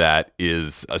example of that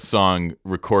is a song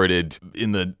recorded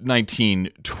in the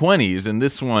 1920s. And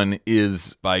this one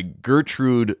is by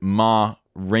Gertrude Ma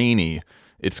Rainey.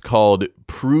 It's called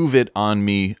Prove It On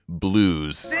Me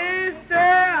Blues.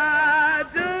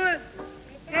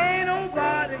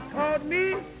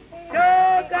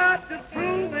 Got to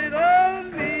prove it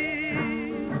on me.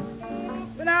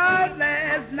 When I was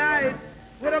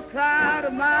crowd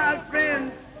of my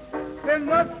friends. There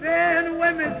must be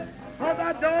women, 'cause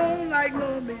I don't like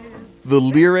no men. The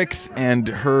lyrics and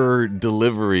her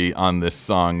delivery on this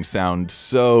song sound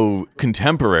so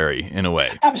contemporary in a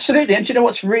way. Absolutely. And do you know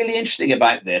what's really interesting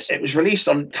about this? It was released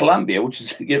on Columbia, which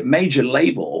is a major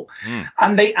label,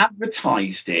 and they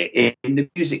advertised it in the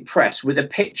music press with a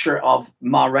picture of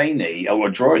Ma Rainey, or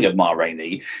a drawing of Ma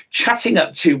Rainey, chatting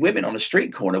up to women on a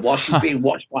street corner while she's being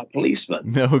watched by a policeman.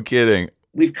 No kidding.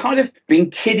 We've kind of been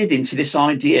kidded into this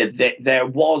idea that there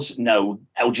was no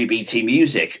LGBT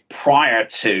music prior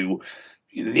to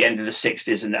the end of the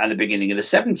 60s and the beginning of the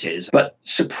 70s. But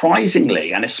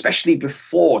surprisingly, and especially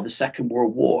before the Second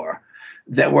World War,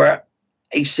 there were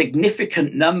a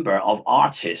significant number of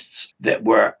artists that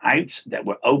were out, that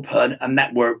were open, and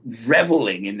that were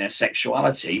reveling in their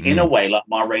sexuality in a way like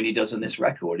Ma Rainey does on this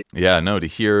record. Yeah, no, to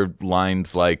hear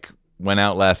lines like, "Went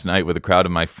out last night with a crowd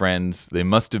of my friends. They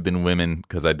must have been women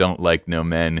because I don't like no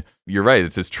men." You're right.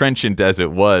 It's as trenchant as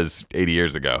it was 80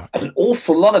 years ago. An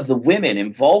awful lot of the women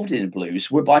involved in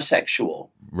blues were bisexual.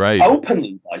 Right.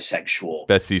 Openly bisexual.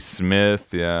 Bessie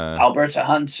Smith, yeah. Alberta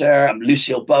Hunter,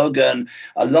 Lucille Bogan,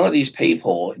 a lot of these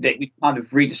people that we kind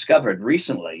of rediscovered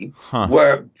recently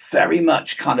were very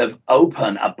much kind of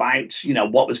open about, you know,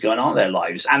 what was going on in their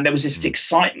lives. And there was this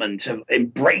excitement of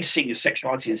embracing your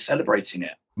sexuality and celebrating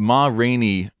it. Ma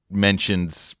Rainey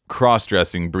mentions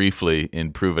cross-dressing briefly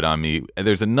in Prove It On Me. And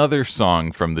there's another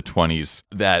song from the 20s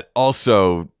that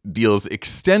also deals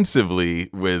extensively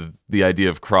with the idea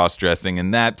of cross-dressing,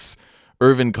 and that's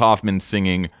Irvin Kaufman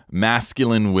singing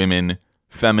 "Masculine Women,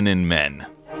 Feminine Men."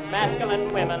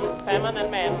 Masculine women,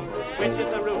 feminine men, which is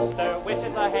a rooster, which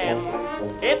is a hen?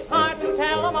 It's hard to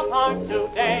tell them apart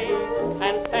today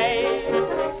and say,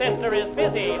 sister is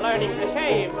busy learning to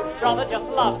shave, brother just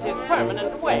loves his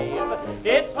permanent wave.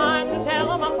 It's time to tell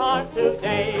them apart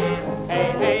today.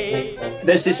 Hey, hey.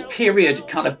 There's this period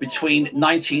kind of between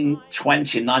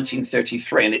 1920 and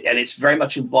 1933, and it's very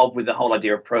much involved with the whole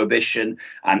idea of prohibition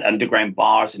and underground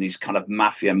bars and these kind of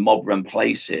mafia mob run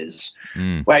places,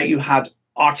 where you had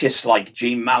artists like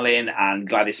Jean Malin and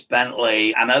Gladys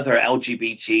Bentley and other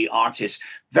LGBT artists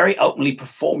very openly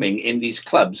performing in these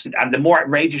clubs. And the more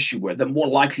outrageous you were, the more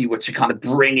likely you were to kind of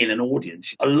bring in an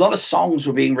audience. A lot of songs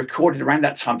were being recorded around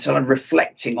that time, so I'm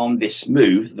reflecting on this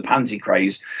move, the pansy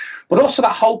craze, but also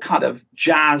that whole kind of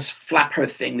jazz flapper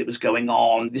thing that was going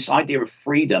on, this idea of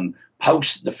freedom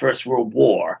post the First World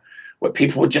War, where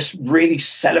people were just really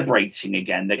celebrating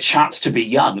again the chance to be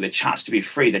young, the chance to be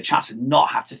free, the chance to not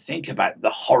have to think about the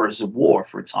horrors of war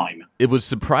for a time. It was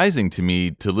surprising to me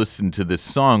to listen to this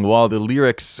song. While the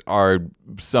lyrics are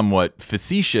somewhat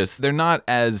facetious, they're not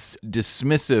as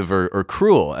dismissive or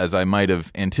cruel as I might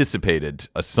have anticipated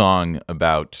a song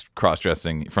about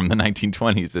cross-dressing from the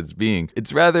 1920s as being.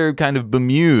 It's rather kind of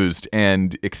bemused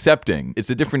and accepting. It's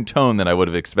a different tone than I would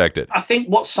have expected. I think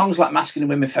what songs like Masculine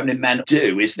Women, Feminine Men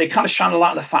do is they kind of shine a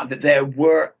light on the fact that there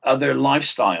were other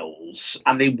lifestyles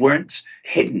and they weren't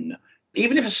hidden.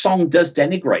 Even if a song does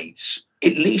denigrate,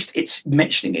 at least it's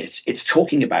mentioning it, it's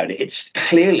talking about it, it's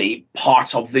clearly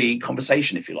part of the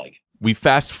conversation, if you like. We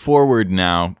fast forward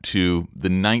now to the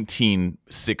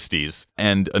 1960s,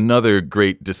 and another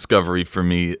great discovery for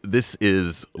me. This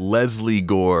is Leslie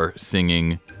Gore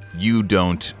singing "You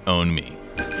Don't Own Me."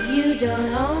 You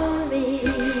don't own me.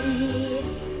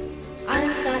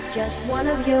 I'm not just one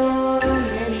of your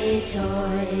many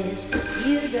toys.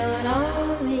 You don't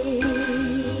own me.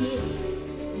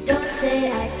 Don't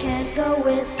say I can't go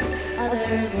with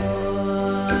other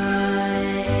boys.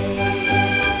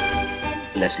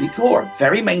 Leslie Gore,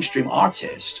 very mainstream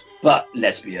artist, but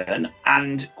lesbian,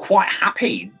 and quite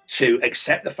happy to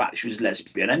accept the fact that she was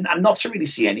lesbian and not to really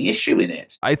see any issue in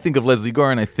it. I think of Leslie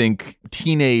Gore and I think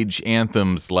teenage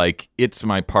anthems like "It's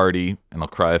My Party" and "I'll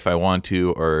Cry If I Want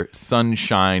To," or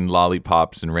 "Sunshine,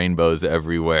 Lollipops, and Rainbows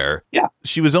Everywhere." Yeah.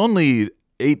 She was only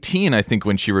 18, I think,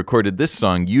 when she recorded this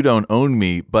song, "You Don't Own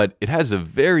Me," but it has a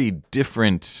very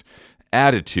different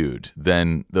attitude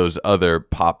than those other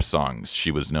pop songs she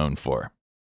was known for.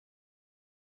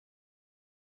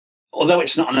 Although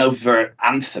it's not an overt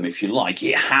anthem, if you like,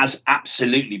 it has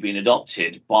absolutely been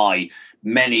adopted by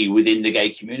many within the gay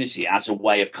community as a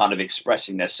way of kind of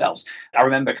expressing themselves. I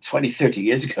remember 20, 30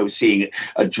 years ago seeing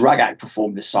a drag act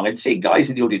perform this song and seeing guys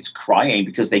in the audience crying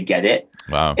because they get it.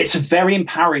 Wow. It's a very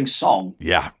empowering song.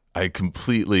 Yeah, I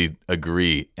completely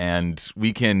agree. And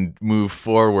we can move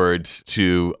forward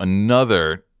to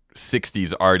another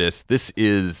 60s artist. This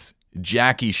is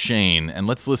Jackie Shane, and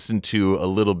let's listen to a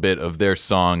little bit of their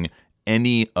song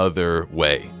 "Any Other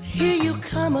Way." Here you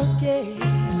come again,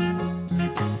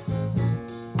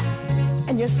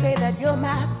 and you say that you're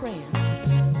my friend.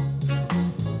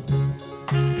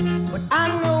 I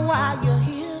know why you're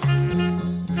here.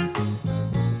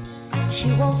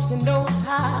 She wants to know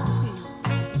how I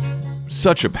feel.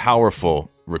 Such a powerful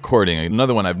recording.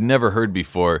 Another one I've never heard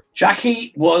before.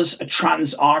 Jackie was a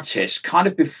trans artist kind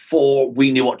of before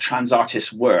we knew what trans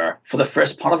artists were. For the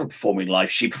first part of her performing life,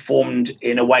 she performed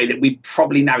in a way that we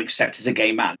probably now accept as a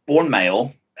gay man. Born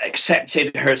male,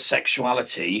 accepted her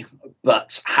sexuality,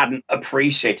 but hadn't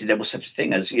appreciated there was such a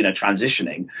thing as,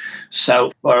 transitioning.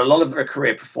 So for a lot of her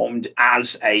career performed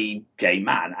as a gay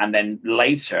man, and then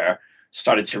later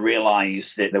started to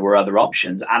realize that there were other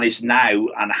options, and is now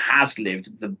and has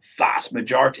lived the vast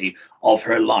majority of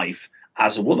her life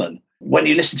as a woman. When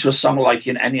you listen to a song like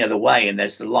In Any Other Way, and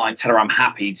there's the line, tell her I'm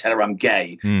happy, tell her I'm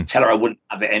gay, tell her I wouldn't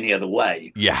have it any other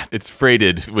way. Yeah, it's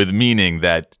freighted with meaning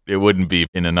that it wouldn't be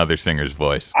in another singer's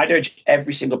voice. I'd urge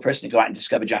every single person to go out and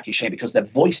discover Jackie Shane, because their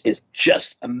voice is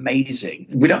just amazing.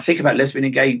 We don't think about lesbian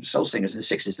and gay soul singers in the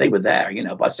 60s. They were there,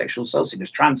 bisexual soul singers,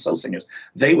 trans soul singers.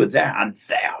 They were there, and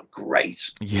they are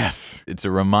great. Yes, it's a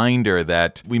reminder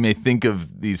that we may think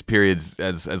of these periods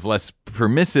as less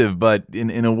permissive, but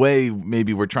in a way,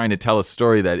 maybe we're trying to tell a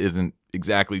story that isn't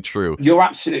exactly true. You're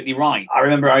absolutely right. I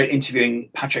remember interviewing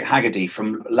Patrick Haggerty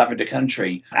from Lavender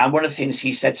Country, and one of the things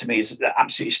he said to me is that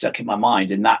absolutely stuck in my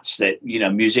mind, and that's that,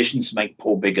 musicians make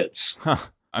poor bigots. Huh.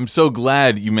 I'm so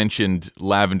glad you mentioned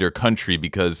Lavender Country,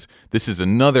 because this is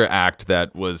another act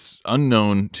that was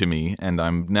unknown to me and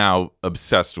I'm now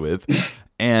obsessed with.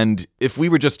 And if we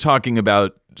were just talking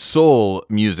about soul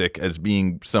music as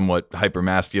being somewhat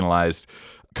hyper-masculinized,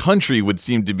 country would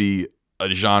seem to be a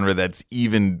genre that's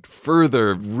even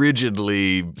further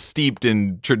rigidly steeped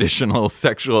in traditional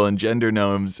sexual and gender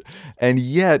norms. And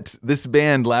yet, this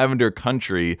band, Lavender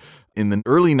Country, in the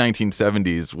early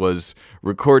 1970s was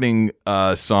recording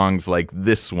songs like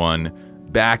this one,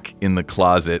 Back in the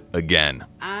Closet Again.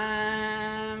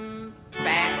 I'm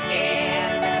back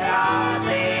in the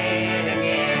closet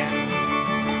again.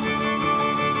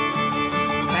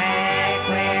 Back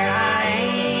where I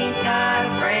ain't got a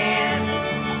friend.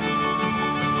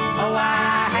 Oh,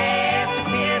 I have to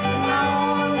piss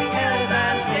alone because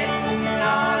I'm sitting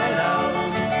all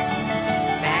alone.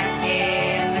 Back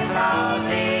in the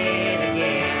closet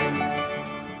again.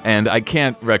 And I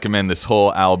can't recommend this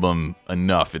whole album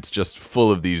enough. It's just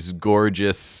full of these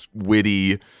gorgeous,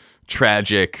 witty,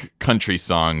 tragic country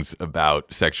songs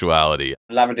about sexuality.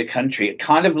 Lavender Country,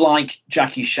 kind of like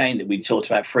Jackie Shane that we talked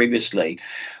about previously,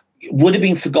 would have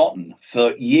been forgotten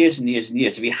for years and years and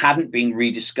years if he hadn't been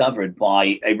rediscovered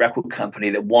by a record company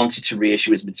that wanted to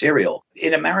reissue his material.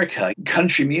 In America,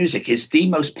 country music is the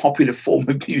most popular form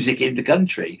of music in the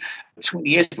country. 20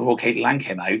 years before Kate Lang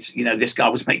came out, this guy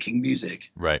was making music.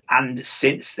 Right. And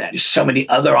since then, so many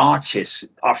other artists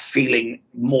are feeling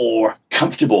more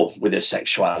comfortable with their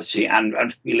sexuality and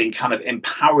feeling kind of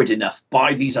empowered enough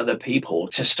by these other people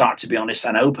to start to be honest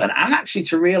and open, and actually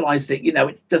to realize that,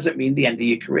 it doesn't mean the end of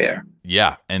your career.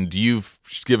 Yeah, and you've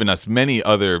given us many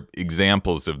other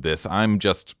examples of this. I'm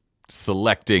just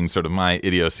selecting sort of my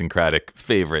idiosyncratic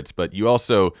favorites, but you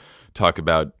also talk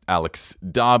about Alex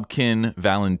Dobkin,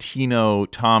 Valentino,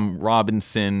 Tom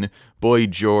Robinson, Boy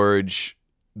George,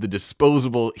 the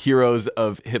disposable heroes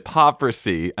of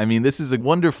hypocrisy. I mean, this is a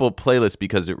wonderful playlist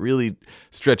because it really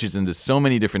stretches into so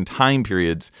many different time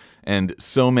periods and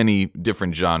so many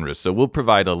different genres. So we'll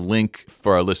provide a link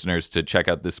for our listeners to check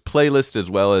out this playlist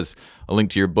as well as a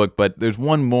link to your book. But there's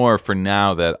one more for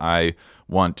now that I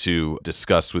want to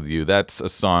discuss with you. That's a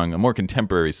song, a more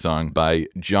contemporary song by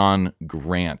John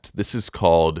Grant. This is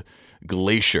called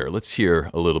Glacier. Let's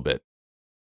hear a little bit.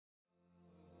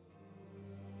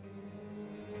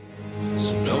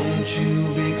 So don't you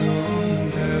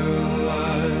become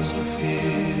paralyzed with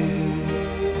fear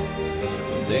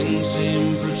when things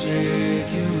seem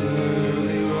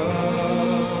particularly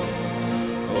rough.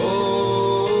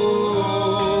 Oh,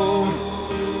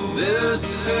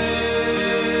 this pain,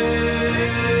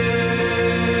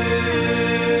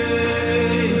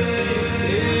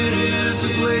 it is a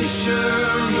glacier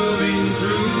moving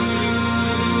through.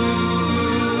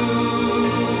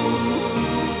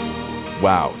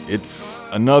 Wow, it's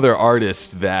another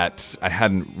artist that I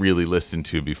hadn't really listened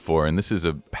to before, and this is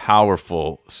a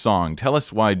powerful song. Tell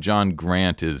us why John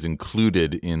Grant is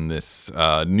included in this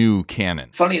new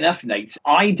canon. Funny enough, Nate,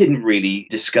 I didn't really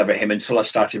discover him until I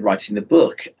started writing the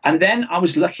book. And then I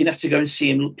was lucky enough to go and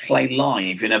see him play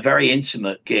live in a very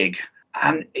intimate gig.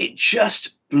 And it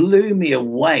just blew me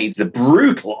away, the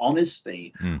brutal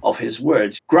honesty of his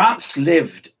words. Grant's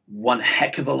lived one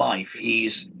heck of a life.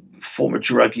 He's former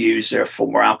drug user,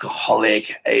 former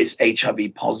alcoholic, is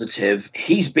HIV positive.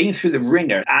 He's been through the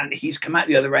ringer and he's come out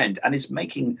the other end and is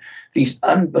making these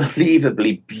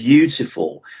unbelievably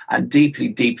beautiful and deeply,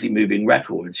 deeply moving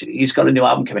records. He's got a new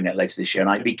album coming out later this year, and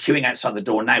I'd be queuing outside the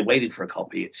door now waiting for a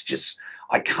copy. It's just,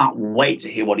 I can't wait to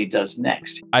hear what he does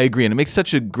next. I agree, and it makes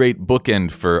such a great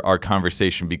bookend for our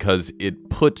conversation because it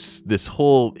puts this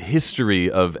whole history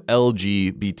of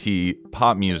LGBT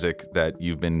pop music that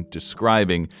you've been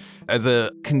describing as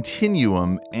a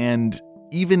continuum, and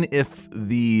even if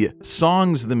the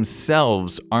songs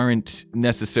themselves aren't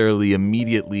necessarily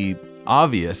immediately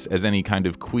obvious as any kind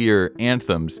of queer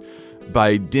anthems,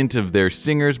 by dint of their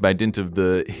singers, by dint of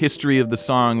the history of the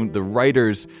song, the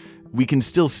writers, we can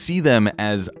still see them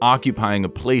as occupying a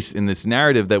place in this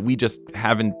narrative that we just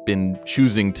haven't been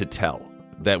choosing to tell,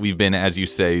 that we've been, as you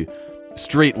say,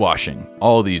 straightwashing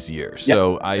all these years. Yep.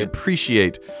 So I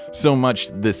appreciate so much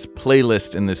this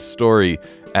playlist and this story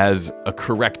as a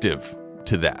corrective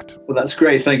to that. Well, that's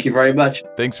great. Thank you very much.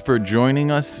 Thanks for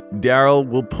joining us, Daryl.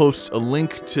 We'll post a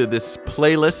link to this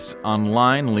playlist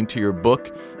online, a link to your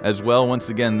book as well. Once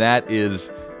again, that is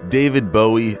David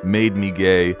Bowie Made Me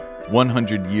Gay,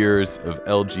 100 Years of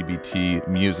LGBT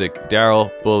Music.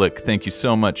 Daryl Bullock, thank you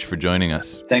so much for joining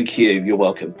us. Thank you. You're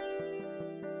welcome.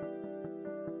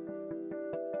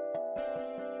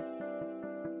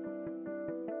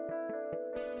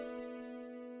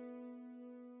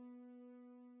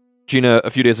 Gina, a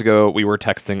few days ago, we were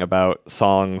texting about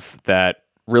songs that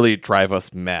really drive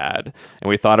us mad. And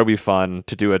we thought it'd be fun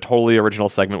to do a totally original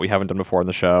segment we haven't done before in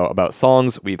the show about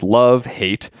songs we love,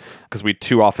 hate, because we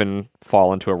too often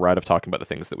fall into a rut of talking about the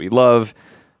things that we love.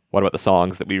 What about the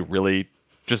songs that we really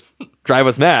just drive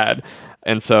us mad?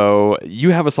 And so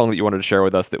you have a song that you wanted to share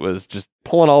with us that was just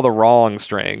pulling all the wrong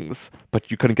strings, but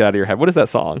you couldn't get out of your head. What is that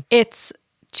song? It's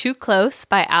Too Close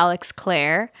by Alex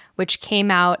Clare, which came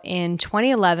out in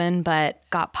 2011 but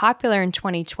got popular in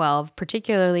 2012,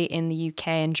 particularly in the UK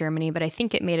and Germany, but I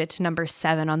think it made it to number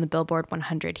 7 on the Billboard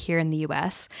 100 here in the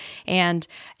US, and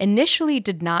initially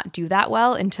did not do that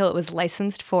well until it was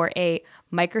licensed for a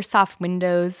Microsoft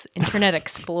Windows Internet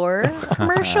Explorer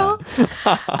commercial,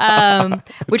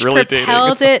 which really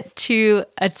propelled it to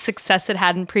a success it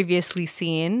hadn't previously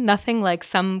seen. Nothing like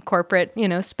some corporate,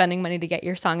 spending money to get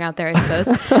your song out there, I suppose.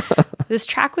 This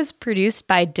track was produced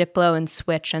by Diplo and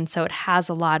Switch, and so it has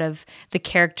a lot of the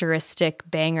characteristic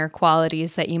banger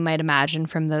qualities that you might imagine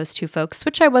from those two folks.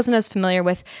 Switch I wasn't as familiar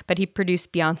with, but he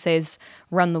produced Beyonce's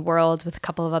Run the World with a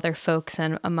couple of other folks,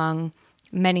 and among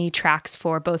many tracks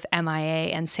for both MIA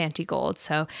and Santi Gold.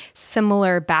 So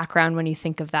similar background when you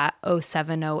think of that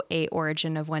 07-08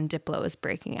 origin of when Diplo was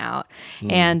breaking out.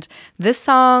 And this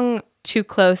song, Too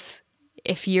Close,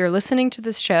 if you're listening to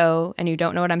this show and you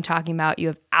don't know what I'm talking about, you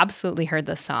have absolutely heard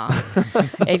this song.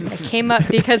 It came up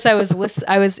because I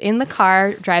was in the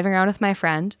car driving around with my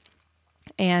friend,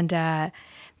 and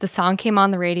the song came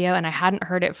on the radio and I hadn't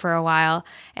heard it for a while,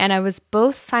 and I was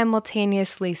both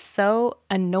simultaneously so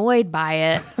annoyed by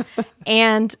it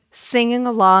and singing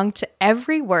along to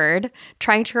every word,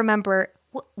 trying to remember,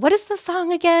 what is the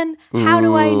song again? How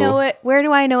do I know it? Where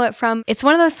do I know it from? It's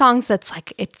one of those songs that's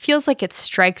like, it feels like it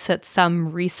strikes at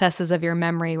some recesses of your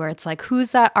memory where it's like,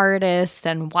 who's that artist?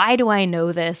 And why do I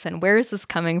know this? And where is this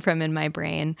coming from in my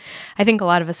brain? I think a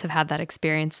lot of us have had that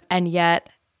experience. And yet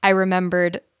I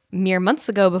remembered mere months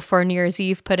ago before New Year's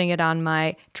Eve putting it on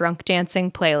my drunk dancing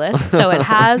playlist. So it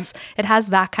has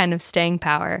that kind of staying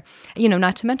power.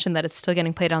 Not to mention that it's still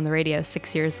getting played on the radio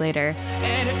 6 years later.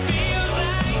 And it feels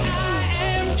like I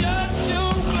am just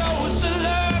too close to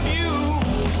love you.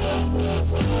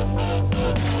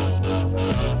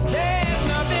 There's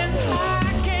nothing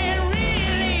I can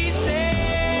really say.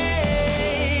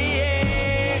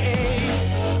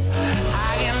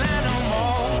 I can lie no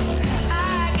more.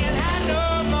 I can hide no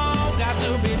more. Got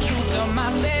to be true to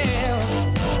myself.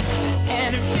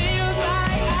 And it feels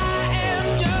like I am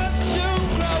just too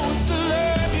close to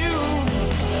love you.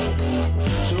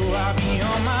 So I'll be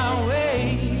on my way.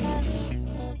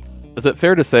 Is it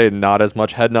fair to say not as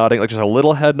much head nodding, like just a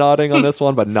little head nodding on this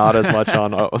one, but not as much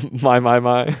on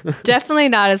My? Definitely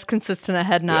not as consistent a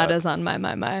head nod as on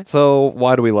My. So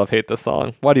why do we love hate this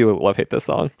song? Why do you love hate this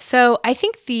song? So I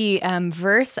think the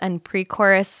verse and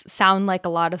pre-chorus sound like a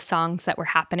lot of songs that were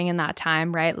happening in that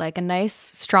time, right? Like a nice,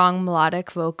 strong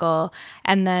melodic vocal,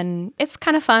 and then it's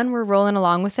kind of fun. We're rolling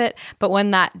along with it. But when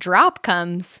that drop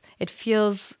comes, it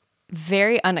feels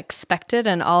very unexpected,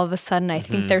 and all of a sudden I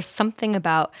think there's something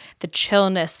about the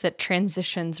chillness that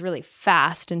transitions really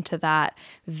fast into that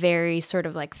very sort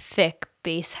of like thick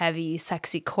bass heavy,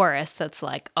 sexy chorus that's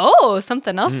like, oh,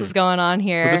 something else is going on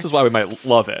here. So this is why we might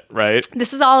love it, right?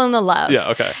 This is all in the love. Yeah,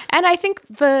 okay. And I think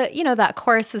that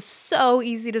chorus is so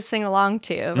easy to sing along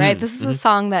to, right? This is a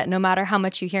song that no matter how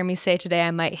much you hear me say today,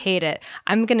 I might hate it.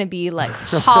 I'm going to be like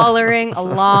hollering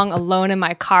along alone in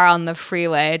my car on the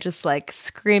freeway, just like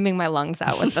screaming my lungs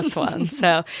out with this one.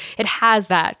 So it has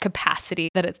that capacity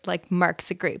that it like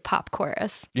marks a great pop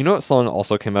chorus. You know what song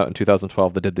also came out in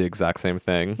 2012 that did the exact same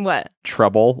thing? What?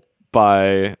 Trouble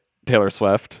by Taylor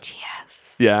Swift.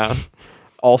 Yes. Yeah.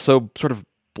 Also sort of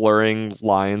blurring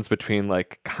lines between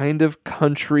like kind of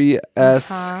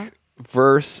country-esque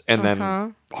verse and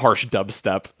then harsh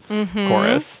dubstep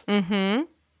chorus.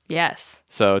 Yes.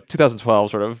 So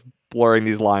 2012 sort of blurring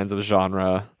these lines of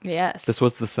genre. Yes. This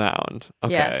was the sound.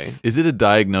 Okay. Yes. Is it a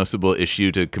diagnosable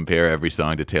issue to compare every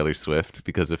song to Taylor Swift?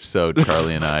 Because if so,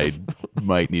 Charlie and I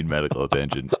might need medical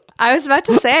attention. I was about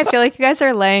to say, I feel like you guys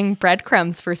are laying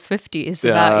breadcrumbs for Swifties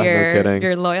about no kidding.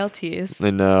 your loyalties. I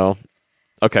know.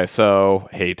 Okay, so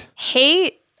hate.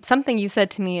 Hate, something you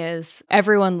said to me is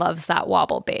everyone loves that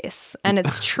wobble bass. And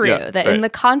it's true Yeah, that right. in the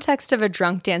context of a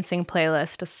drunk dancing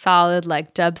playlist, a solid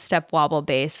like dubstep wobble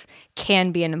bass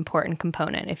can be an important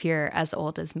component if you're as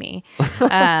old as me.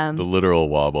 The literal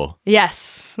wobble.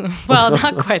 Yes. Well,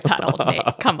 not quite that old,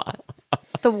 Nate. Come on.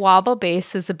 The wobble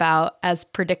bass is about as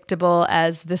predictable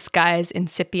as this guy's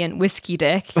incipient whiskey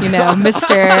dick, you know,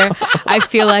 Mr. I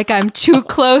feel like I'm too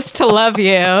close to love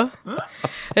you.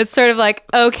 It's sort of like,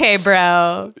 okay,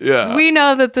 bro. Yeah. We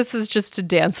know that this is just a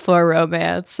dance floor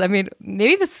romance. I mean,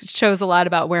 maybe this shows a lot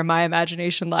about where my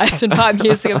imagination lies in pop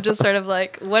music. I'm just sort of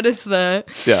like, what is the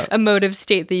emotive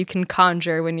state that you can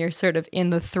conjure when you're sort of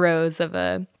in the throes of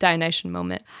a Dionysian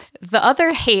moment? The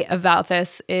other hate about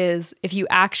this is if you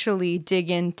actually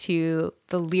dig into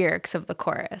the lyrics of the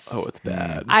chorus. Oh, it's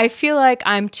bad. I feel like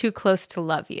I'm too close to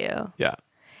love you. Yeah.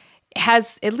 It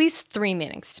has at least three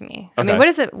meanings to me. I mean,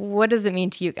 Okay. what does it mean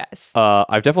to you guys?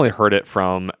 I've definitely heard it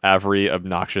from every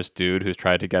obnoxious dude who's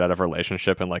tried to get out of a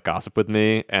relationship and like gossip with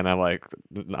me, and I'm like,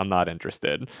 I'm not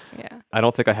interested. Yeah. I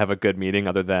don't think I have a good meaning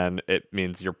other than it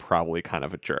means you're probably kind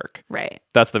of a jerk. Right.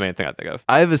 That's the main thing I think of.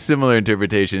 I have a similar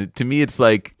interpretation. To me, it's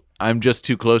like, I'm just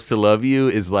too close to love you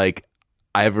is like,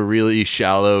 I have a really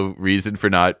shallow reason for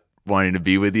not wanting to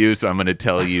be with you, so I'm going to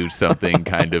tell you something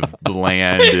kind of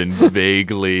bland and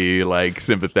vaguely like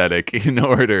sympathetic in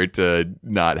order to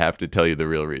not have to tell you the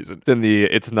real reason. It's in the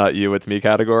it's not you, it's me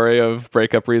category of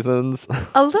breakup reasons.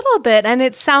 A little bit, and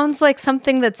it sounds like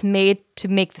something that's made to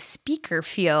make the speaker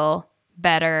feel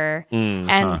better,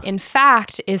 and in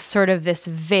fact is sort of this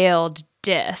veiled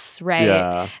diss, right?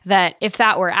 Yeah. That if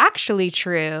that were actually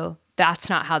true, that's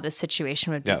not how this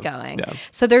situation would be going. Yeah.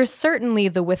 So there's certainly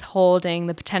the withholding,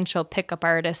 the potential pickup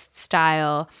artist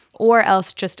style, or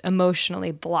else just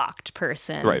emotionally blocked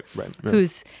person Right.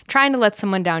 who's trying to let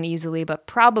someone down easily, but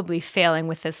probably failing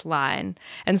with this line.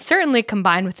 And certainly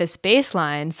combined with this bass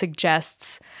line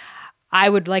suggests, I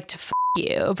would like to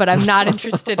you, but I'm not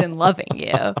interested in loving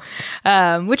you,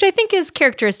 which I think is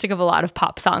characteristic of a lot of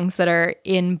pop songs that are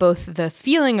in both the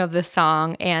feeling of the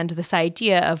song and this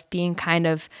idea of being kind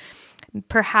of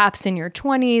perhaps in your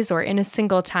 20s or in a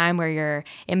single time where you're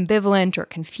ambivalent or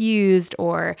confused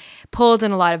or pulled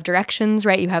in a lot of directions,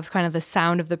 right? You have kind of the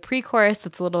sound of the pre-chorus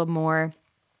that's a little more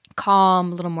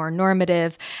calm, a little more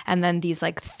normative, and then these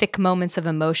like thick moments of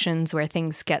emotions where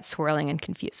things get swirling and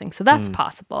confusing. So that's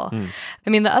possible. I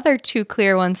mean, the other two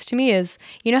clear ones to me is,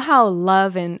 you know how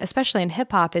love, and especially in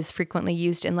hip hop, is frequently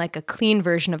used in like a clean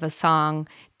version of a song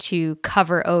to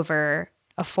cover over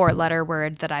a 4-letter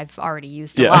word that I've already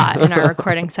used a lot in our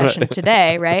recording session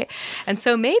today, right? And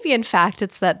so maybe in fact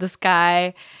it's that this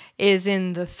guy is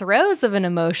in the throes of an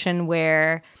emotion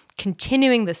where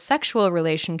continuing the sexual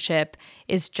relationship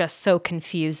is just so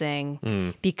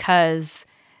confusing because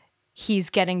he's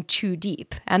getting too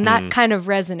deep. And that kind of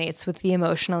resonates with the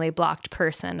emotionally blocked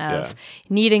person of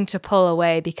needing to pull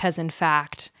away because in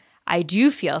fact, I do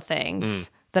feel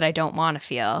things that I don't want to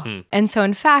feel. And so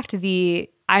in fact, the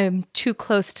I'm too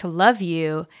close to love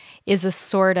you is a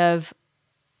sort of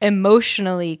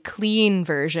emotionally clean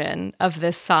version of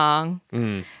this song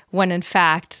when in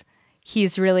fact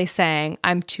he's really saying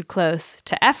I'm too close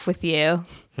to F with you.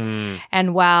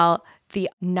 And while the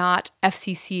not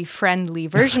FCC friendly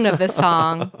version of the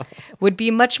song would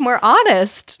be much more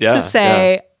honest to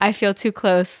say I feel too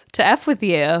close to F with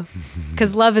you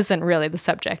because love isn't really the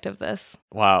subject of this.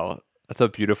 Wow. That's a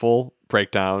beautiful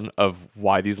breakdown of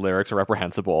why these lyrics are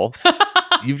reprehensible.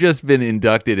 You've just been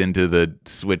inducted into the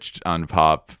Switched on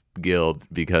Pop guild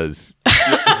because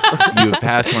you have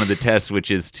passed one of the tests,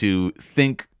 which is to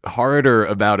think harder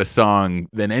about a song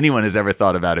than anyone has ever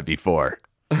thought about it before.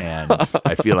 And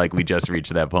I feel like we just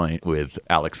reached that point with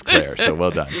Alex Clare. So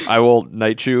well done. I will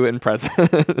knight you in present.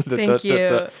 Thank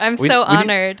you. I'm so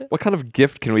honored. What kind of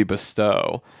gift can we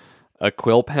bestow? A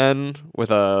quill pen with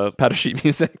a pad of sheet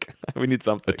music? We need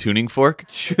something. A tuning fork?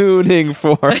 Tuning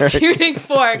fork. A tuning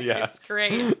fork. Yes. It's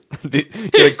great.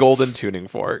 Get a golden tuning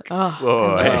fork. Oh,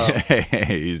 Whoa,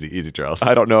 hey, easy, Charles.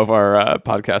 I don't know if our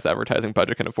podcast advertising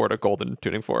budget can afford a golden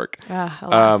tuning fork.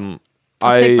 Alas.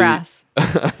 I'll take brass.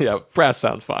 Yeah, brass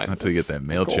sounds fine. Until you get that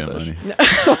MailChimp money.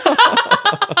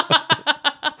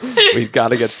 We've got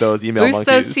to get those email Boost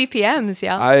monkeys. those CPMs,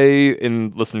 yeah. I,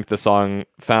 in listening to the song,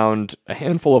 found a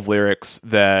handful of lyrics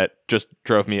that just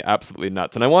drove me absolutely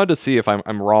nuts. And I wanted to see if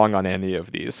I'm wrong on any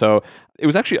of these. So it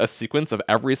was actually a sequence of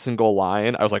every single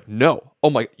line. I was like, no.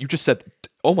 Oh my, you just said,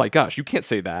 oh my gosh, you can't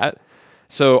say that.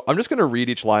 So I'm just going to read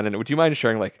each line. And would you mind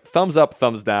sharing like thumbs up,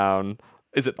 thumbs down?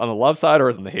 Is it on the love side or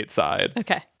is it on the hate side?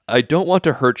 Okay. I don't want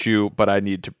to hurt you, but I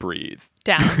need to breathe.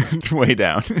 Down. Way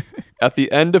down. At the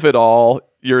end of it all,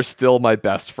 you're still my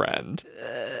best friend.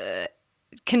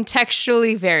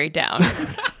 Contextually very down.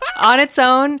 On its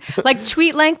own, like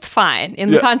tweet length, fine.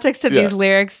 In the context of these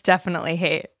lyrics, definitely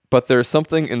hate. But there's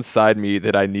something inside me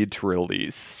that I need to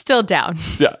release. Still down.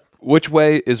 Yeah. Which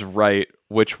way is right?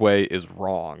 Which way is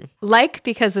wrong? Like,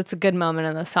 because it's a good moment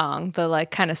in the song, the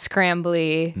like kind of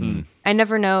scrambly. I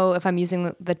never know if I'm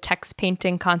using the text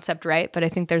painting concept right, but I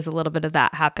think there's a little bit of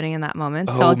that happening in that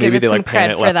moment. So I'll give it some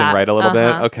credit for that. And right a little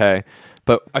bit. Okay.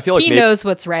 But I feel like he knows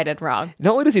what's right and wrong.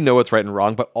 Not only does he know what's right and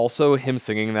wrong, but also him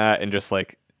singing that and just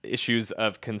like issues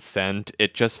of consent,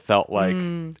 it just felt like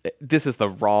this is the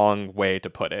wrong way to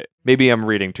put it. Maybe I'm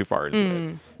reading too far into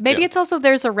it. Maybe it's also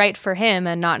there's a right for him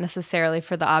and not necessarily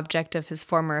for the object of his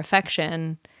former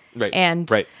affection. Right. And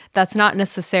that's not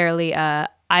necessarily I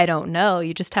don't know.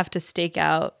 You just have to stake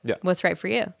out what's right for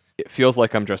you. It feels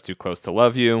like I'm just too close to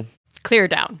love you. Clear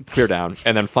down.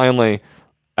 And then finally,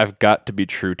 I've got to be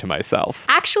true to myself.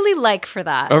 Actually like for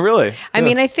that. Oh, really? I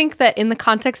mean, I think that in the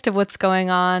context of what's going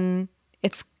on,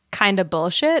 it's kind of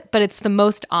bullshit, but it's the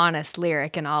most honest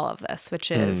lyric in all of this,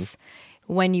 which is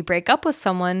when you break up with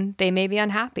someone, they may be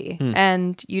unhappy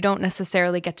and you don't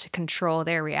necessarily get to control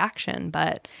their reaction,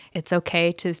 but it's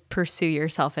okay to pursue your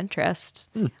self-interest.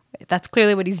 That's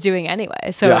clearly what he's doing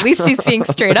anyway. So at least he's being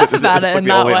straight up about it in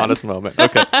that one. Honest moment.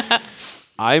 Okay.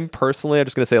 I'm just going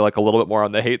to say like a little bit more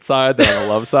on the hate side than on the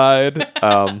love side.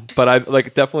 But I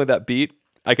like definitely that beat.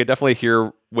 I could definitely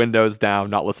hear windows down,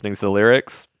 not listening to the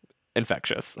lyrics.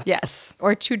 Infectious. Yes.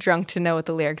 Or too drunk to know what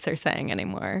the lyrics are saying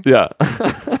anymore. Yeah.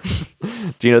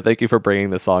 Gina, thank you for bringing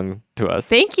this song to us.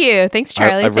 Thank you. Thanks,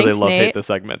 Charlie. I really Thanks, love Nate. hate this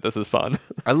segment. This is fun.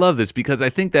 I love this because I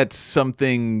think that's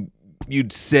something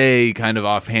you'd say kind of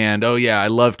offhand, oh yeah, I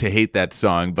love to hate that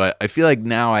song, but I feel like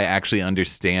now I actually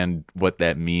understand what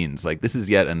that means. Like this is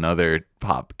yet another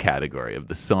pop category of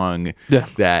the song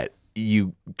that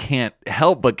you can't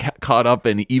help but caught up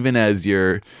in, even as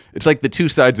it's like the two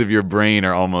sides of your brain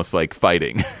are almost like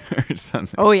fighting or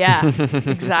something. Oh yeah,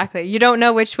 exactly. You don't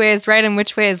know which way is right and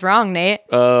which way is wrong, Nate.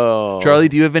 Oh. Charlie,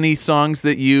 do you have any songs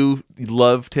that you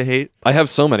love to hate? I have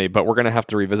so many, but we're going to have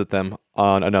to revisit them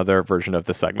on another version of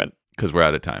this segment. Because we're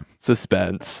out of time.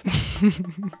 Suspense.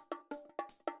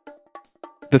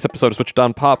 This episode of Switched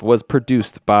On Pop was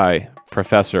produced by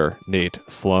Professor Nate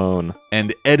Sloan.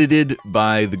 And edited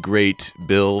by the great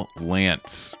Bill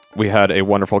Lance. We had a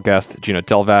wonderful guest, Gina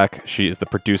Delvac. She is the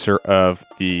producer of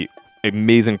the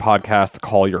amazing podcast,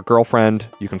 Call Your Girlfriend.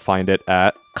 You can find it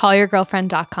at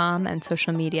callyourgirlfriend.com and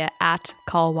social media at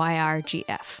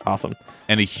callyrgf. Awesome.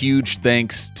 And a huge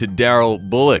thanks to Daryl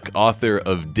Bullock, author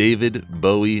of David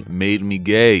Bowie Made Me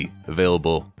Gay,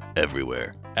 available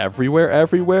everywhere. Everywhere?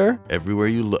 Everywhere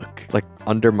you look. Like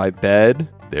under my bed?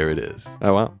 There it is.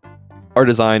 Oh, wow. Our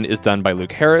design is done by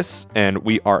Luke Harris, and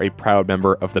we are a proud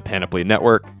member of the Panoply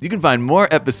Network. You can find more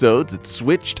episodes at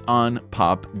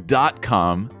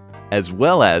switchedonpop.com, as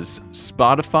well as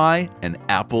Spotify and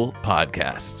Apple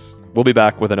Podcasts. We'll be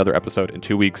back with another episode in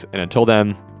 2 weeks, and until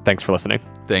then, thanks for listening.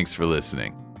 Thanks for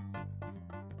listening.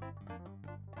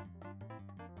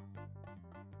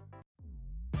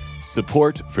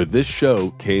 Support for this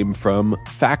show came from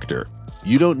Factor.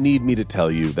 You don't need me to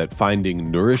tell you that finding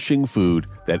nourishing food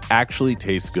that actually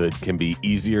tastes good can be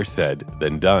easier said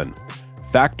than done.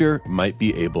 Factor might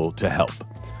be able to help.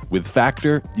 With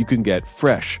Factor, you can get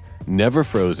fresh, never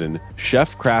frozen,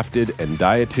 chef-crafted, and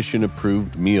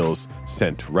dietitian-approved meals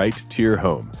sent right to your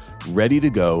home, ready to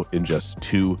go in just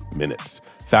 2 minutes.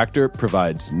 Factor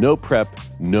provides no prep,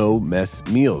 no mess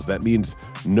meals. That means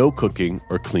no cooking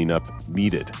or cleanup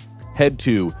needed. Head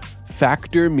to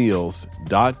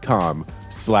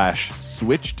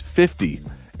factormeals.com/switched50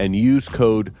 and use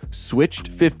code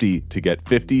SWITCHED50 to get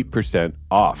 50%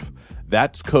 off.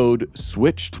 That's code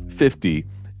SWITCHED50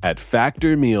 at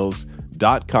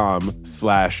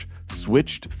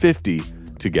factormeals.com/switched50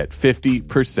 to get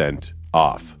 50%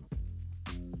 off.